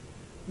revolution,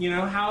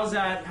 how's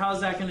that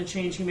going to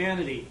change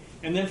humanity?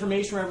 And the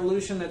information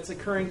revolution that's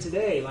occurring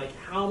today, like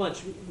how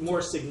much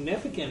more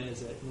significant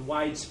is it and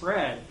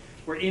widespread,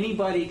 where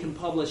anybody can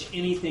publish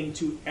anything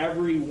to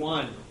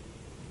everyone.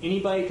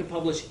 Anybody can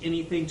publish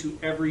anything to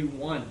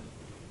everyone,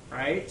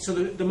 right? So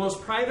the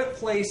most private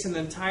place in the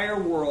entire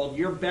world,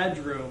 your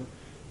bedroom,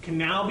 can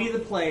now be the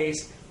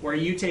place where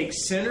you take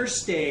center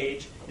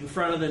stage in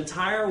front of the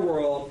entire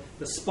world,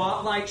 the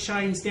spotlight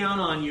shines down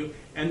on you,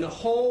 and the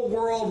whole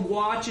world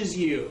watches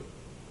you,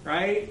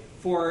 right?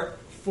 For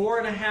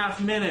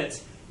 4.5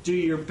 minutes, do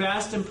your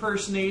best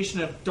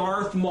impersonation of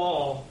Darth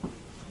Maul,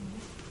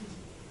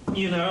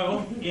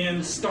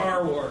 in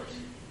Star Wars,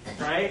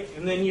 right?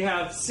 And then you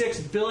have 6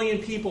 billion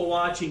people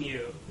watching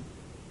you,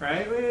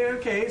 right?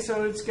 Okay,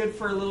 so it's good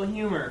for a little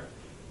humor.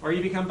 Or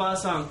you become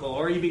Bus Uncle,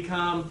 or you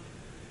become,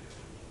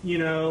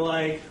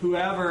 like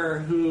whoever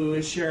who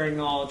is sharing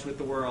knowledge with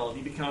the world.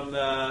 You become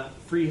the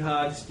free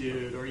hugs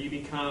dude, or you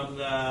become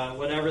the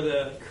whatever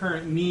the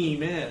current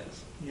meme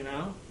is,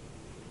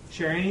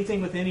 Share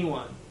anything with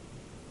anyone.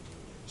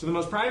 So the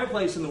most private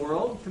place in the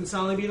world can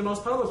suddenly be the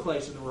most public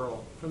place in the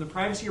world. From the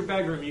privacy of your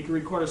bedroom, you can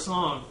record a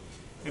song,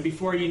 and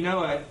before you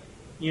know it,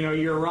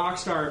 you're a rock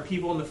star, and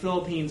people in the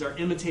Philippines are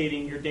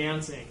imitating your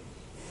dancing.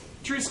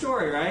 True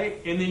story, right?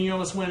 And then you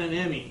almost win an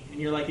Emmy, and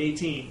you're like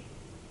 18,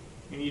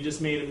 and you just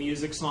made a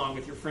music song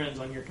with your friends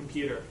on your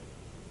computer.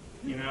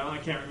 I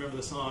can't remember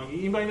the song.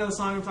 Anybody know the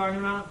song I'm talking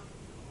about?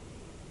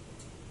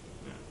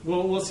 Yeah.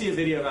 We'll see a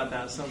video about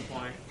that at some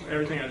point.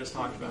 Everything I just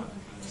talked about.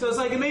 So it's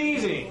like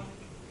amazing.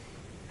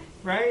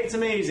 Right? It's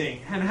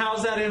amazing. And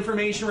how's that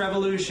information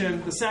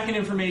revolution, the second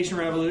information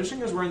revolution,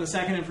 because we're in the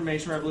second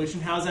information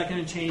revolution, how's that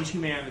going to change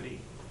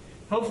humanity?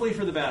 Hopefully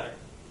for the better.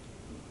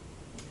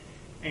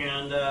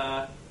 And,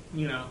 I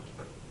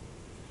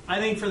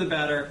think for the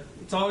better.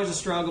 It's always a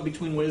struggle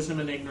between wisdom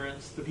and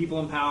ignorance. The people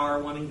in power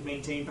wanting to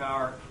maintain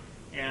power,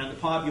 and the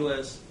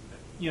populace,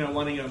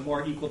 wanting a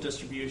more equal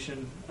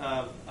distribution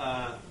of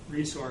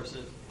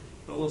resources.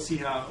 But we'll see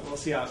how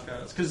it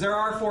goes. Because there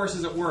are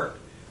forces at work.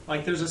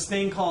 Like there's this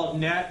thing called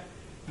net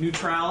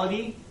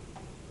neutrality,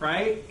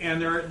 right?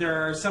 And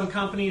there are some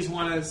companies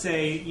want to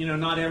say,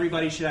 not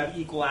everybody should have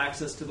equal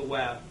access to the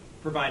web,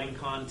 providing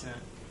content,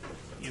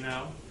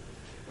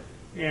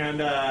 And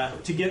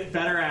to get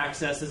better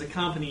access as a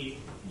company,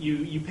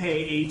 you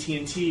pay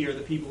AT&T or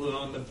the people who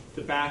own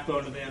the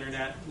backbone of the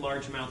internet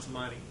large amounts of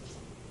money.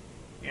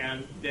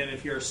 And then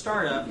if you're a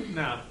startup,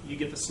 no, you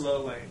get the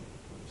slow lane.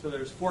 So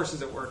there's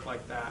forces at work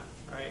like that,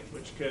 right,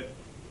 which could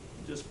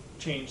just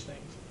change things.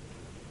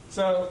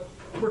 So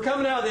we're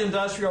coming out of the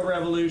Industrial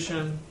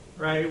Revolution,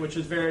 right, which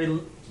is very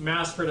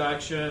mass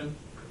production,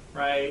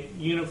 right,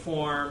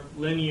 uniform,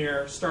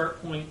 linear,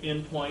 start point,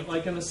 end point,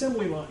 like an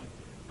assembly line.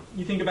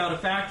 You think about a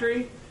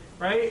factory,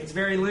 right, it's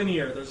very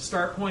linear. There's a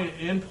start point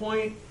and end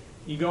point.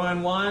 You go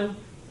in one,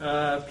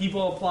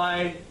 people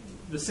apply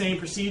the same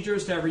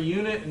procedures to every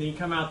unit, and then you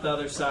come out the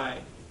other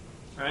side,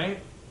 right?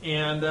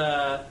 And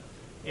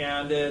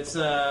it's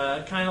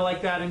kind of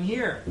like that in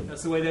here.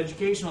 That's the way the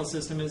educational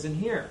system is in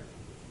here.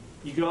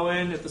 You go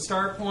in at the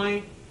start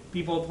point,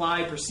 people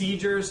apply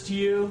procedures to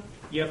you,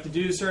 you have to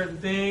do certain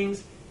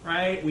things,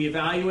 right? We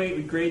evaluate,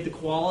 we grade the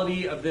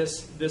quality of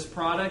this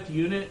product,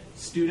 unit,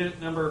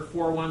 student number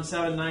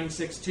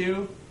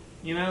 417962,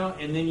 you know,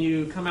 and then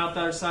you come out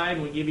the other side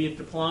and we give you a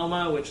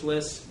diploma which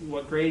lists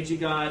what grades you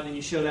got, and then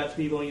you show that to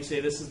people and you say,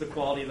 this is the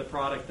quality of the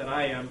product that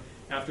I am,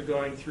 after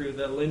going through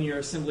the linear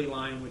assembly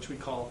line, which we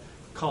call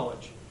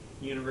college,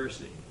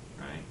 university,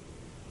 right?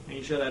 And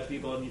you show that to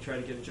people and you try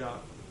to get a job.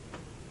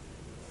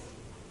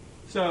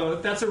 So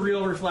that's a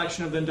real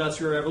reflection of the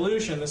Industrial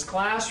Revolution. This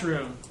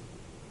classroom,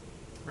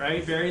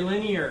 right? Very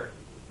linear.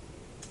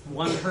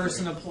 One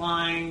person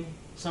applying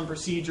some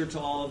procedure to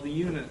all of the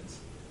units.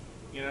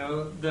 You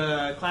know,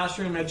 the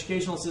classroom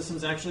educational system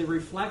is actually a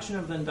reflection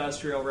of the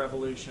Industrial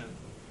Revolution.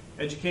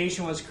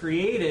 Educational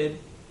systems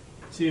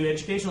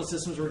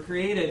were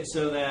created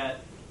so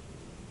that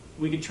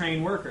we could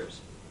train workers.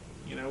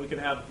 You know, we could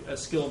have a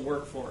skilled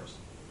workforce.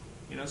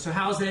 You know, so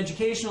how's the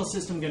educational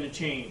system going to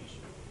change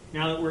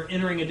now that we're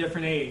entering a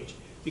different age?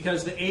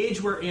 Because the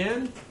age we're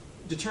in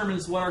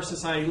determines what our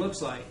society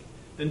looks like.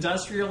 The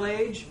industrial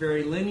age,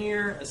 very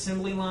linear,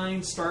 assembly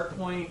line, start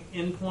point,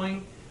 end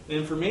point. The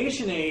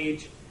information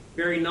age,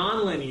 very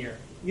nonlinear.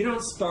 You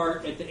don't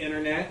start at the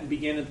internet and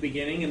begin at the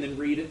beginning and then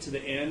read it to the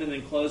end and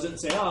then close it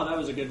and say, oh, that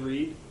was a good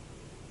read.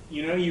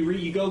 You know,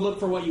 you go look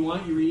for what you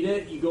want, you read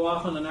it, you go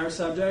off on another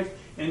subject,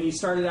 and you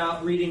started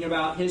out reading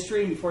about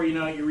history, and before you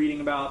know it, you're reading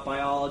about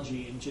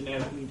biology and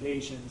genetic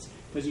mutations,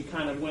 because you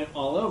kind of went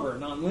all over,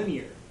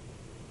 non-linear,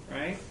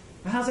 right?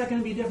 Now, how's that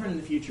going to be different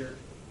in the future?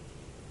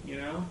 You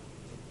know?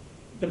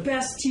 The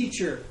best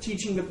teacher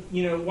teaching the,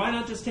 you know, why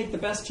not just take the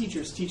best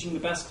teachers teaching the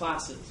best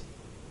classes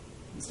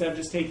instead of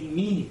just taking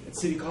me at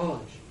City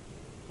College?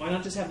 Why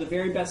not just have the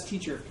very best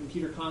teacher of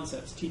computer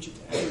concepts teach it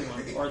to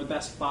everyone, or the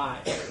best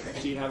 5,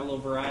 so you have a little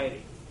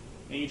variety,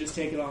 and you just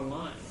take it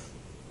online?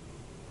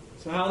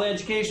 So how will the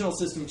educational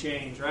system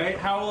change, right?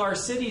 How will our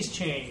cities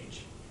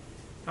change?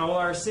 How will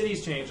our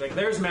cities change? Like,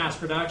 there's mass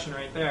production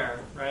right there,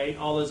 right?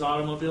 All those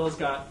automobiles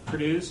got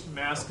produced,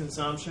 mass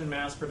consumption,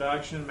 mass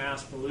production,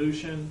 mass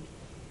pollution,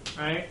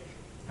 right?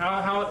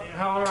 How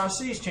are our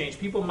cities change?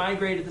 People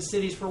migrate to the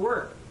cities for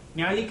work.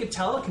 Now you could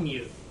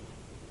telecommute.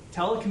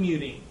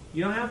 Telecommuting.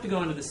 You don't have to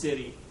go into the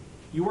city.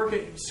 You work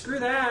at, screw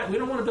that, we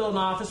don't want to build an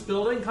office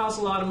building, it costs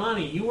a lot of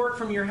money. You work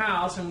from your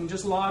house and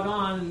just log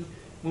on, and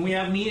when we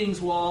have meetings,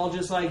 we'll all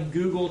just like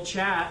Google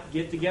chat,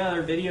 get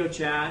together, video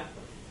chat.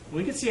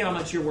 We can see how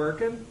much you're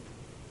working.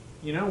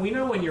 You know, we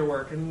know when you're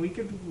working.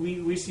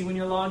 We see when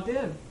you're logged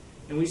in.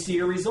 And we see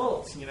your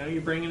results. You know,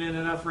 you're bringing in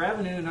enough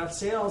revenue, enough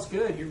sales,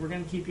 good. We're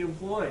going to keep you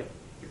employed.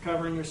 You're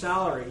covering your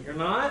salary. You're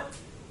not?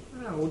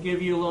 Oh, we'll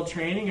give you a little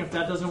training. If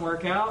that doesn't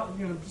work out,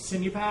 we're going to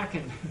send you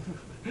packing.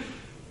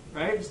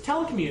 Right? It's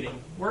telecommuting,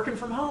 working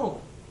from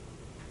home.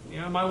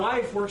 You know, my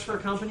wife works for a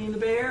company in the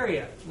Bay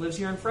Area, lives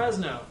here in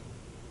Fresno.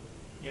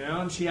 You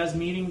know, and she has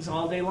meetings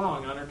all day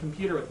long on her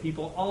computer with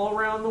people all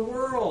around the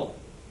world.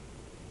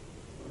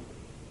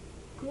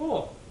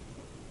 Cool.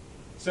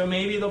 So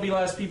maybe there'll be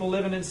less people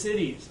living in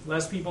cities,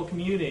 less people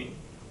commuting,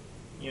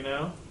 you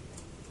know?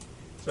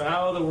 So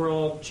how will the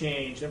world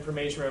change?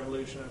 Information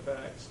revolution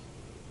effects.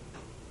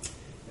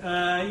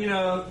 You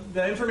know,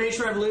 the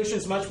information revolution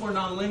is much more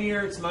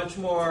nonlinear. It's much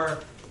more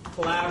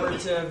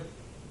collaborative.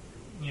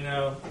 You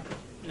know,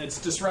 it's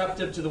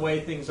disruptive to the way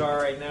things are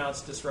right now.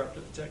 It's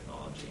disruptive to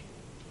technology.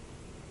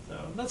 So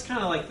that's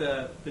kind of like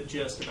the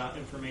gist about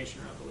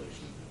information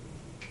revolution.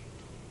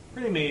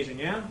 Pretty amazing,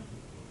 yeah?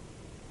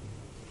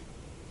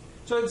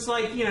 So it's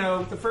like, you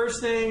know, the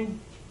first thing,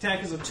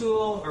 tech is a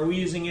tool. Are we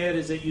using it?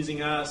 Is it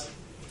using us?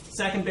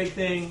 Second big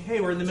thing, hey,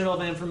 we're in the middle of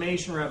an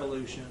information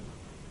revolution.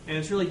 And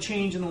it's really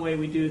changing the way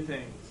we do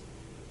things.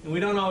 And we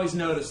don't always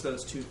notice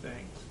those two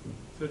things.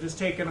 So just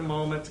taking a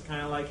moment to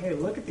kind of like, hey,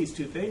 look at these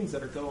two things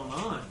that are going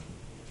on.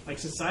 Like,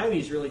 society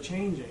is really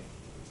changing.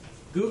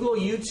 Google,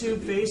 YouTube,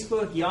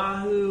 Facebook,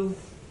 Yahoo,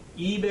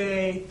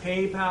 eBay,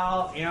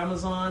 PayPal,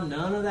 Amazon,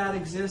 none of that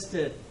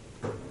existed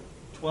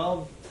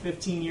 12,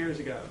 15 years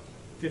ago.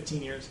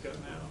 15 years ago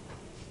now.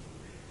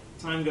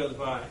 Time goes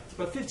by.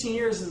 But 15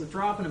 years is a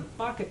drop in a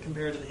bucket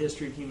compared to the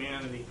history of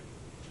humanity.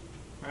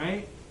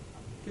 Right?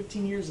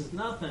 15 years is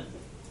nothing.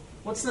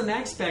 What's the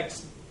next big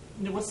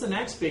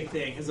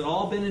thing? Has it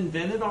all been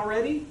invented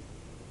already?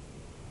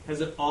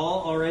 Has it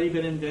all already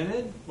been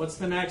invented? What's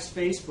the next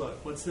Facebook?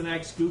 What's the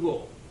next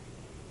Google?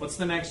 What's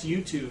the next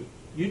YouTube?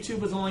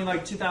 YouTube was only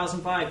like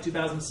 2005,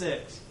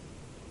 2006.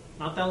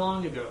 Not that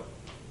long ago.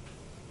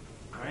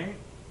 Right?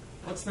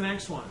 What's the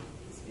next one?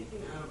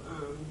 Speaking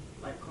of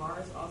like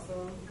cars,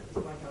 also, it's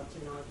like how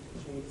technology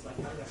changes. Like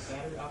how you got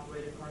battery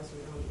operated cars, so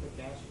you don't have to put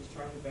gas, you just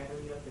charge the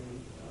battery up and.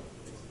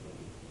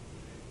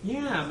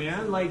 Yeah,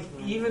 man. Like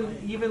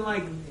even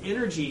like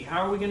energy.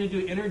 How are we going to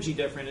do energy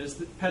different? Is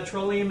the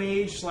petroleum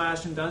age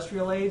 /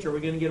 industrial age? Are we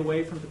going to get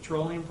away from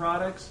petroleum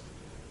products?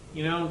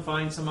 You know, and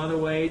find some other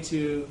way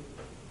to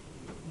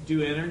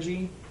do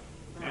energy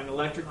and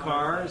electric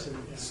cars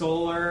and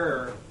solar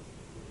or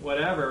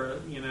whatever,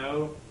 you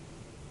know.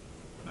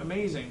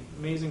 Amazing,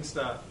 amazing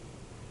stuff.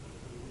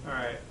 All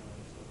right.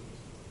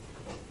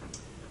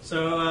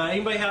 So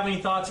anybody have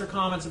any thoughts or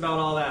comments about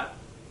all that?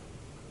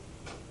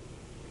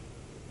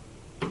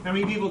 How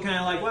many people kind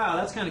of like, wow,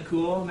 that's kind of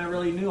cool. Never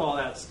really knew all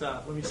that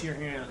stuff. Let me see your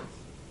hands.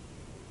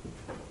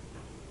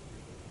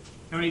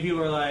 How many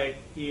people are like,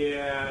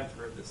 yeah, I've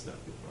heard this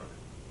stuff before.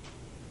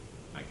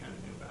 I kind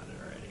of knew about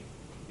it already.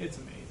 It's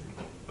amazing,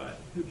 but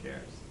who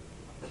cares?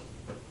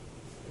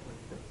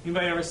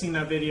 Anybody ever seen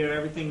that video?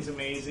 Everything's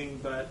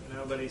amazing, but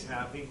nobody's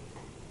happy?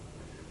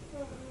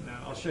 No,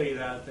 I'll show you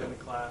that in the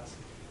class.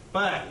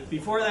 But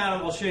before that,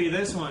 I'll show you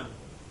this one.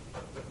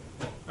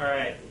 All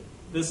right.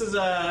 This is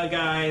a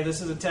guy,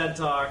 this is a TED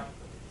Talk,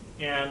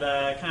 and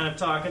kind of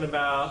talking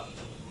about,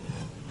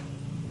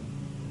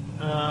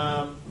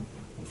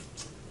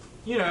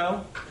 you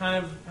know,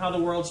 kind of how the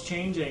world's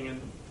changing and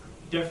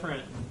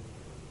different and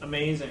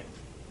amazing,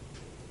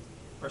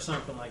 or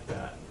something like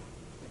that.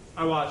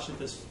 I watched it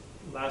this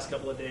last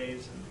couple of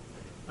days, and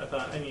I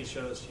thought, I need to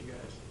show this to you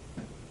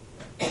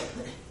guys.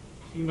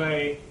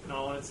 Anybody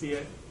not want to see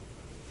it?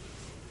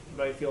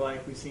 Anybody feel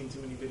like we've seen too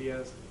many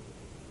videos?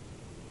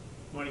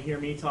 Want to hear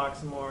me talk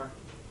some more?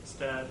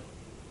 Instead,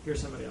 hear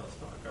somebody else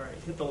talk. All right,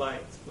 hit the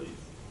lights, please.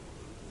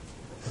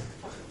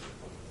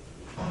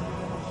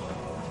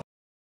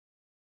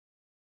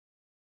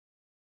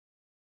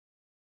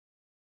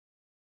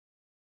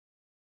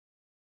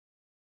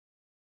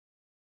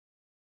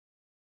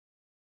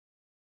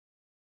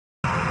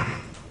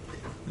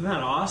 Isn't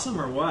that awesome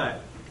or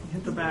what?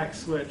 Hit the back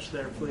switch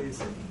there, please.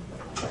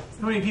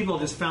 How many people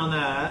just found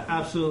that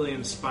absolutely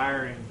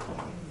inspiring?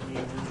 I mean,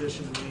 in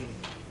addition to me.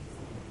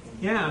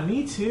 Yeah,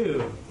 me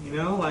too. You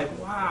know, like,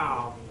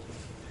 wow.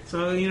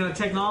 So, you know,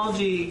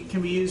 technology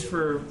can be used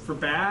for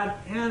bad,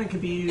 and it can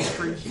be used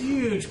for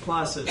huge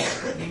pluses,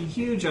 I mean,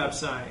 huge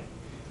upside.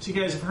 So you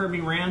guys have heard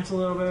me rant a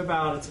little bit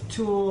about it's a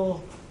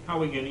tool. How are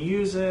we going to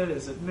use it?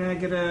 Is it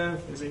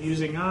negative? Is it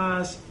using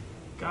us?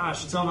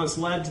 Gosh, it's almost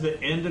led to the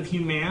end of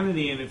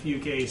humanity in a few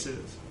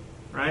cases,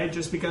 right?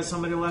 Just because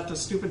somebody left a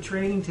stupid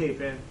training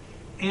tape in.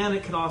 And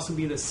it could also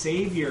be the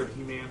savior of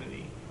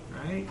humanity,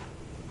 right?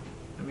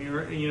 I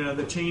mean, you know,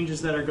 the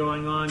changes that are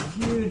going on,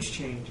 huge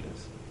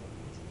changes,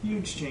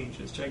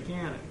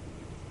 gigantic.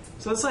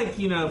 So it's like,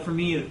 you know, for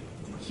me, a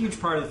huge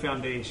part of the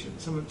foundation.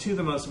 Two of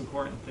the most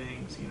important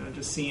things, you know,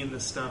 just seeing the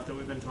stuff that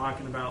we've been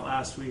talking about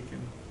last week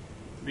and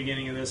the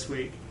beginning of this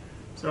week.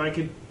 So I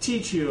could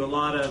teach you a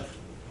lot of,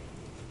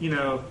 you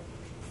know,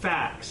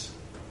 facts.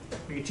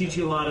 I could teach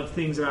you a lot of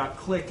things about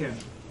clicking,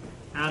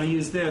 how to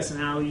use this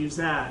and how to use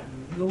that.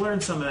 And you'll learn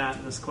some of that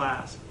in this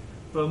class.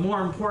 But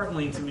more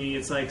importantly to me,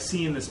 it's like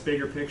seeing this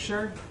bigger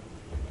picture,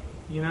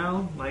 you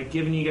know, like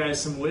giving you guys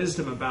some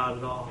wisdom about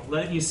it all,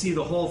 letting you see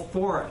the whole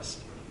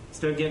forest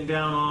instead of getting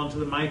down onto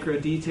the micro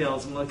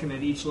details and looking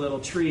at each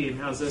little tree and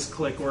how's this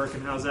click work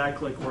and how's that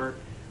click work.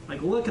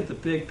 Like, look at the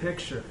big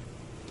picture.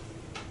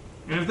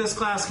 And if this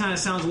class kind of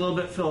sounds a little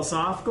bit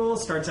philosophical,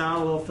 starts out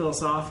a little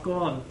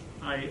philosophical, and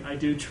I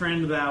do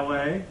trend that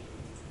way,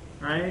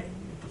 right?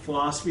 The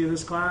philosophy of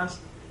this class.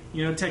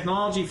 You know,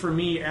 technology for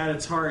me at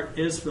its heart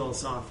is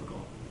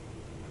philosophical.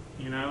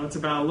 You know, it's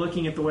about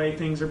looking at the way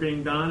things are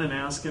being done and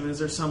asking, is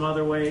there some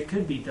other way it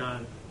could be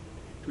done?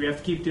 Do we have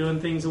to keep doing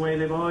things the way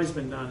they've always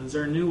been done? Is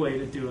there a new way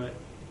to do it?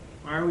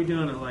 Why are we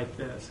doing it like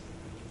this?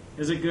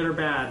 Is it good or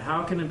bad?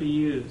 How can it be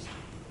used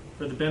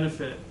for the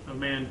benefit of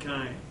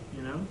mankind,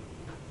 you know?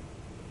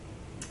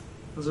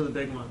 Those are the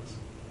big ones.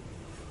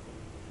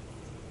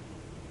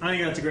 I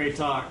think that's a great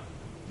talk.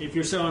 If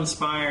you're so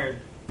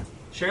inspired,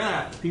 share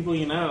that with people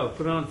you know.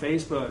 Put it on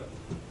Facebook,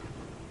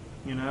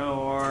 you know,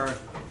 or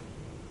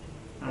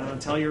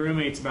tell your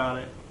roommates about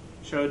it.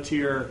 Show it to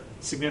your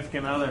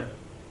significant other.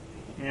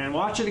 And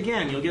watch it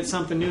again. You'll get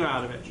something new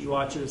out of it. You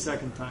watch it a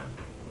second time.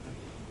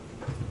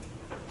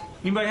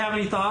 Anybody have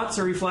any thoughts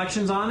or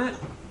reflections on it?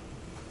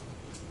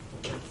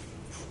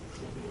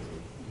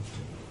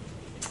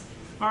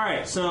 All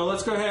right, so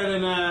let's go ahead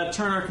and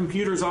turn our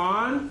computers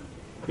on.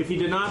 If you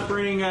did not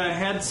bring a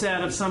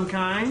headset of some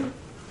kind,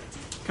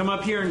 come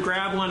up here and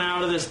grab one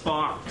out of this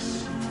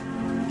box.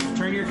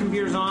 Turn your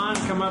computers on,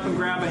 come up and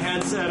grab a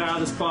headset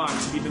out of this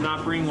box if you did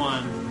not bring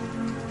one.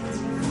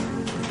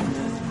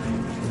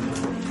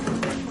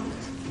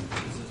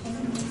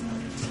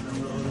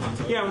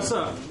 Yeah, what's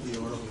up?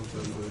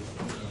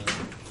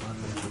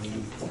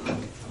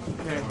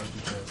 Okay.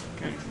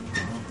 Okay.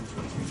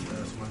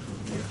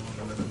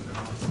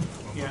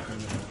 Yeah.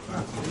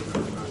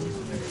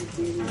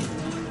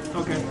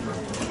 Okay.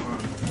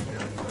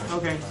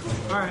 Okay.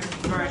 All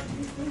right. All right.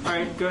 All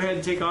right. Go ahead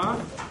and take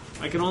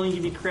off. I can only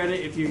give you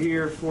credit if you're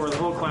here for the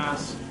whole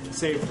class,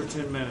 save for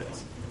 10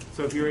 minutes.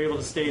 So if you're able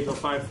to stay until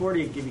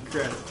 5:40, I can give you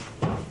credit.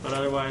 But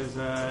otherwise,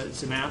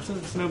 it's an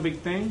absence. It's no big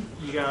thing.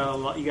 You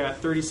got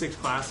 36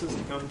 classes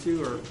to come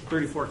to, or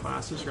 34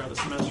 classes throughout the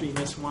semester. You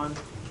miss one,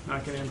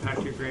 not going to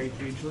impact your grade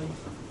hugely.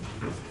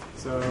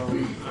 So,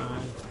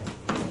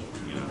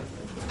 you know,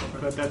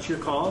 But that's your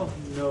call.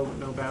 No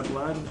bad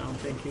blood. I don't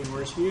think anything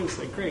worse for you. It's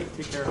like, great,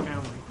 take care of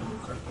family.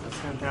 That's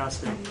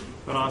fantastic.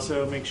 But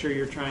also make sure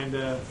you're trying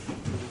to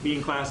be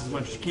in class as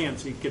much as you can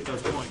so you can get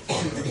those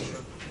points.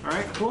 All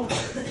right, cool?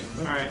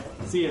 All right,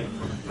 see ya.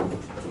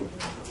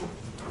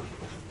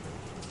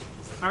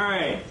 All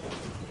right,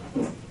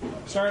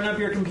 starting up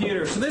your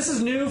computer. So this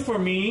is new for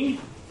me,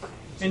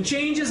 and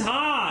change is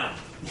hard.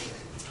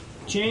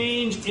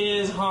 Change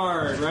is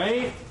hard,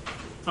 right?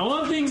 I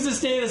want things to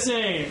stay the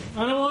same.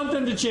 I don't want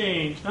them to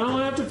change. I don't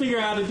have to figure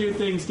out how to do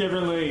things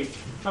differently.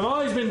 I've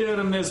always been doing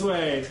them this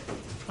way.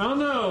 I don't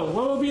know.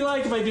 What will it be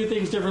like if I do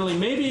things differently?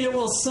 Maybe it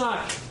will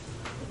suck.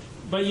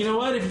 But you know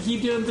what? If you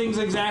keep doing things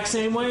the exact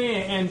same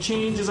way and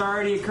change is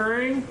already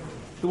occurring,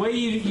 the way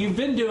you've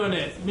been doing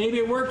it, maybe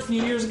it worked a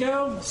few years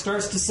ago,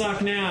 starts to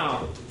suck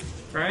now.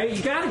 Right?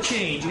 You got to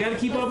change. You got to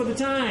keep up with the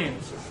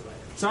times.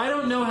 So I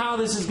don't know how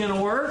this is going to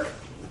work.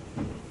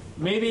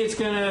 Maybe it's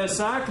going to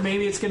suck.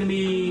 Maybe it's going to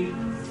be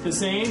the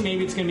same.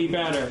 Maybe it's going to be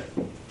better.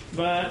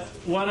 But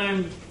what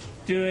I'm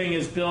doing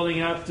is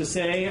building up to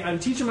say I'm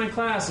teaching my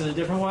class in a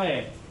different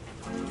way.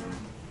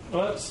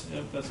 Oops.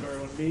 Yep, that's where I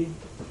want to be.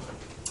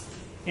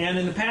 And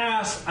in the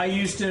past, I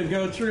used to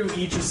go through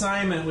each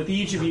assignment with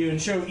each of you and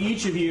show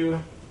each of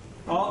you,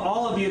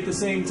 all of you at the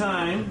same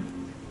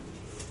time.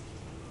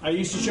 I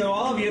used to show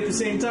all of you at the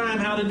same time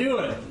how to do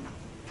it.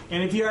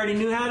 And if you already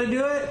knew how to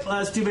do it, well,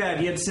 that's too bad.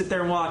 You had to sit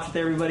there and watch with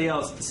everybody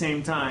else at the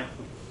same time.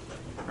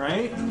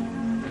 Right?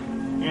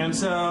 And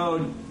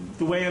so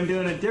the way I'm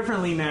doing it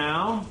differently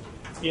now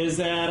is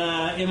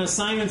that in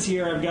assignments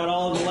here, I've got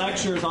all of the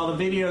lectures, all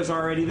the videos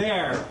already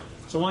there.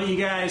 So I want you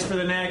guys, for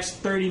the next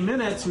 30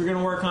 minutes, we're going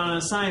to work on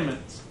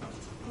assignments.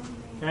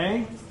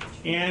 Okay?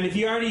 And if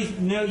you already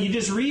know, you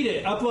just read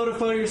it. Upload a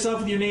photo of yourself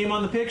with your name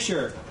on the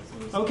picture.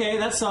 Okay,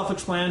 that's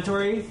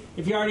self-explanatory.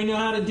 If you already know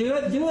how to do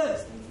it, do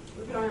it.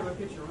 What if I don't have a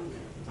picture on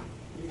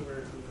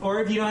there?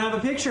 Or if you don't have a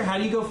picture, how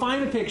do you go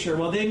find a picture?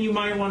 Well, then you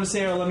might want to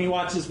say, oh, let me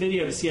watch this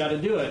video to see how to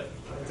do it.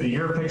 For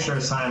your picture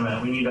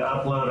assignment, we need to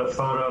upload a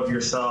photo of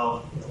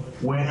yourself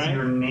with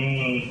your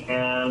name,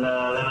 and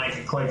then I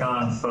can click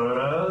on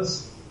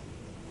Photos.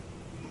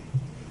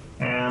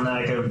 And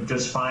I could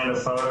just find a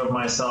photo of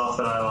myself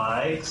that I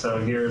like. So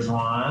here's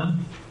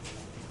one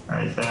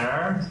right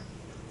there.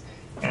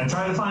 And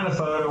try to find a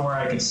photo where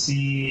I could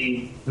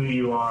see who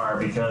you are,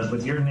 because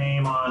with your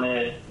name on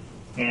it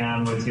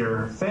and with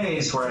your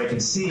face where I can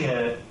see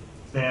it,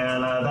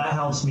 then that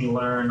helps me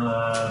learn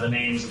the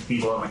names of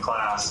people in the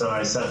class. So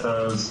I set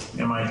those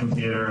in my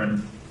computer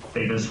and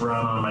they just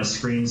run on my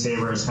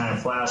screensaver as kind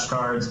of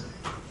flashcards.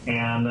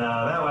 And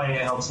that way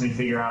it helps me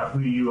figure out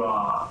who you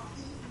are.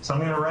 So I'm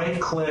going to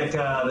right-click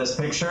this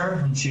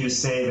picture and choose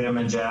Save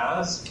Image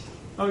As.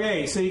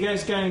 Okay, so you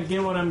guys kind of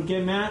get what I'm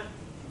getting at?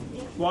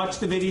 Watch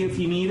the video if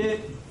you need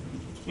it.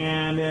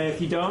 And if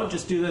you don't,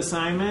 just do the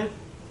assignment.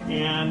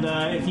 And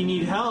if you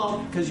need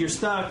help because you're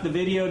stuck, the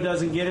video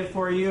doesn't get it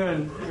for you,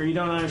 or you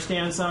don't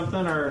understand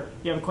something, or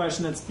you have a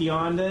question that's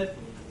beyond it,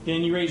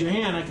 then you raise your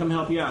hand, I come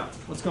help you out.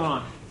 What's going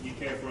on? You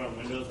care if we're on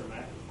Windows or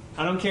Mac?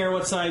 I don't care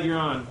what side you're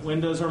on,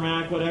 Windows or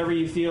Mac, whatever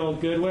you feel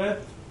good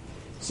with.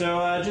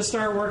 So just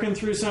start working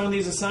through some of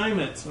these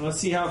assignments, and let's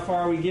see how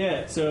far we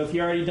get. So if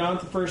you're already done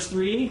with the first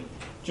 3,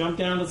 jump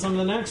down to some of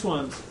the next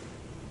ones.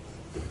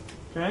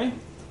 Okay?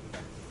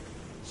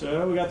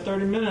 So we got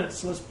 30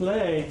 minutes. Let's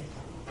play.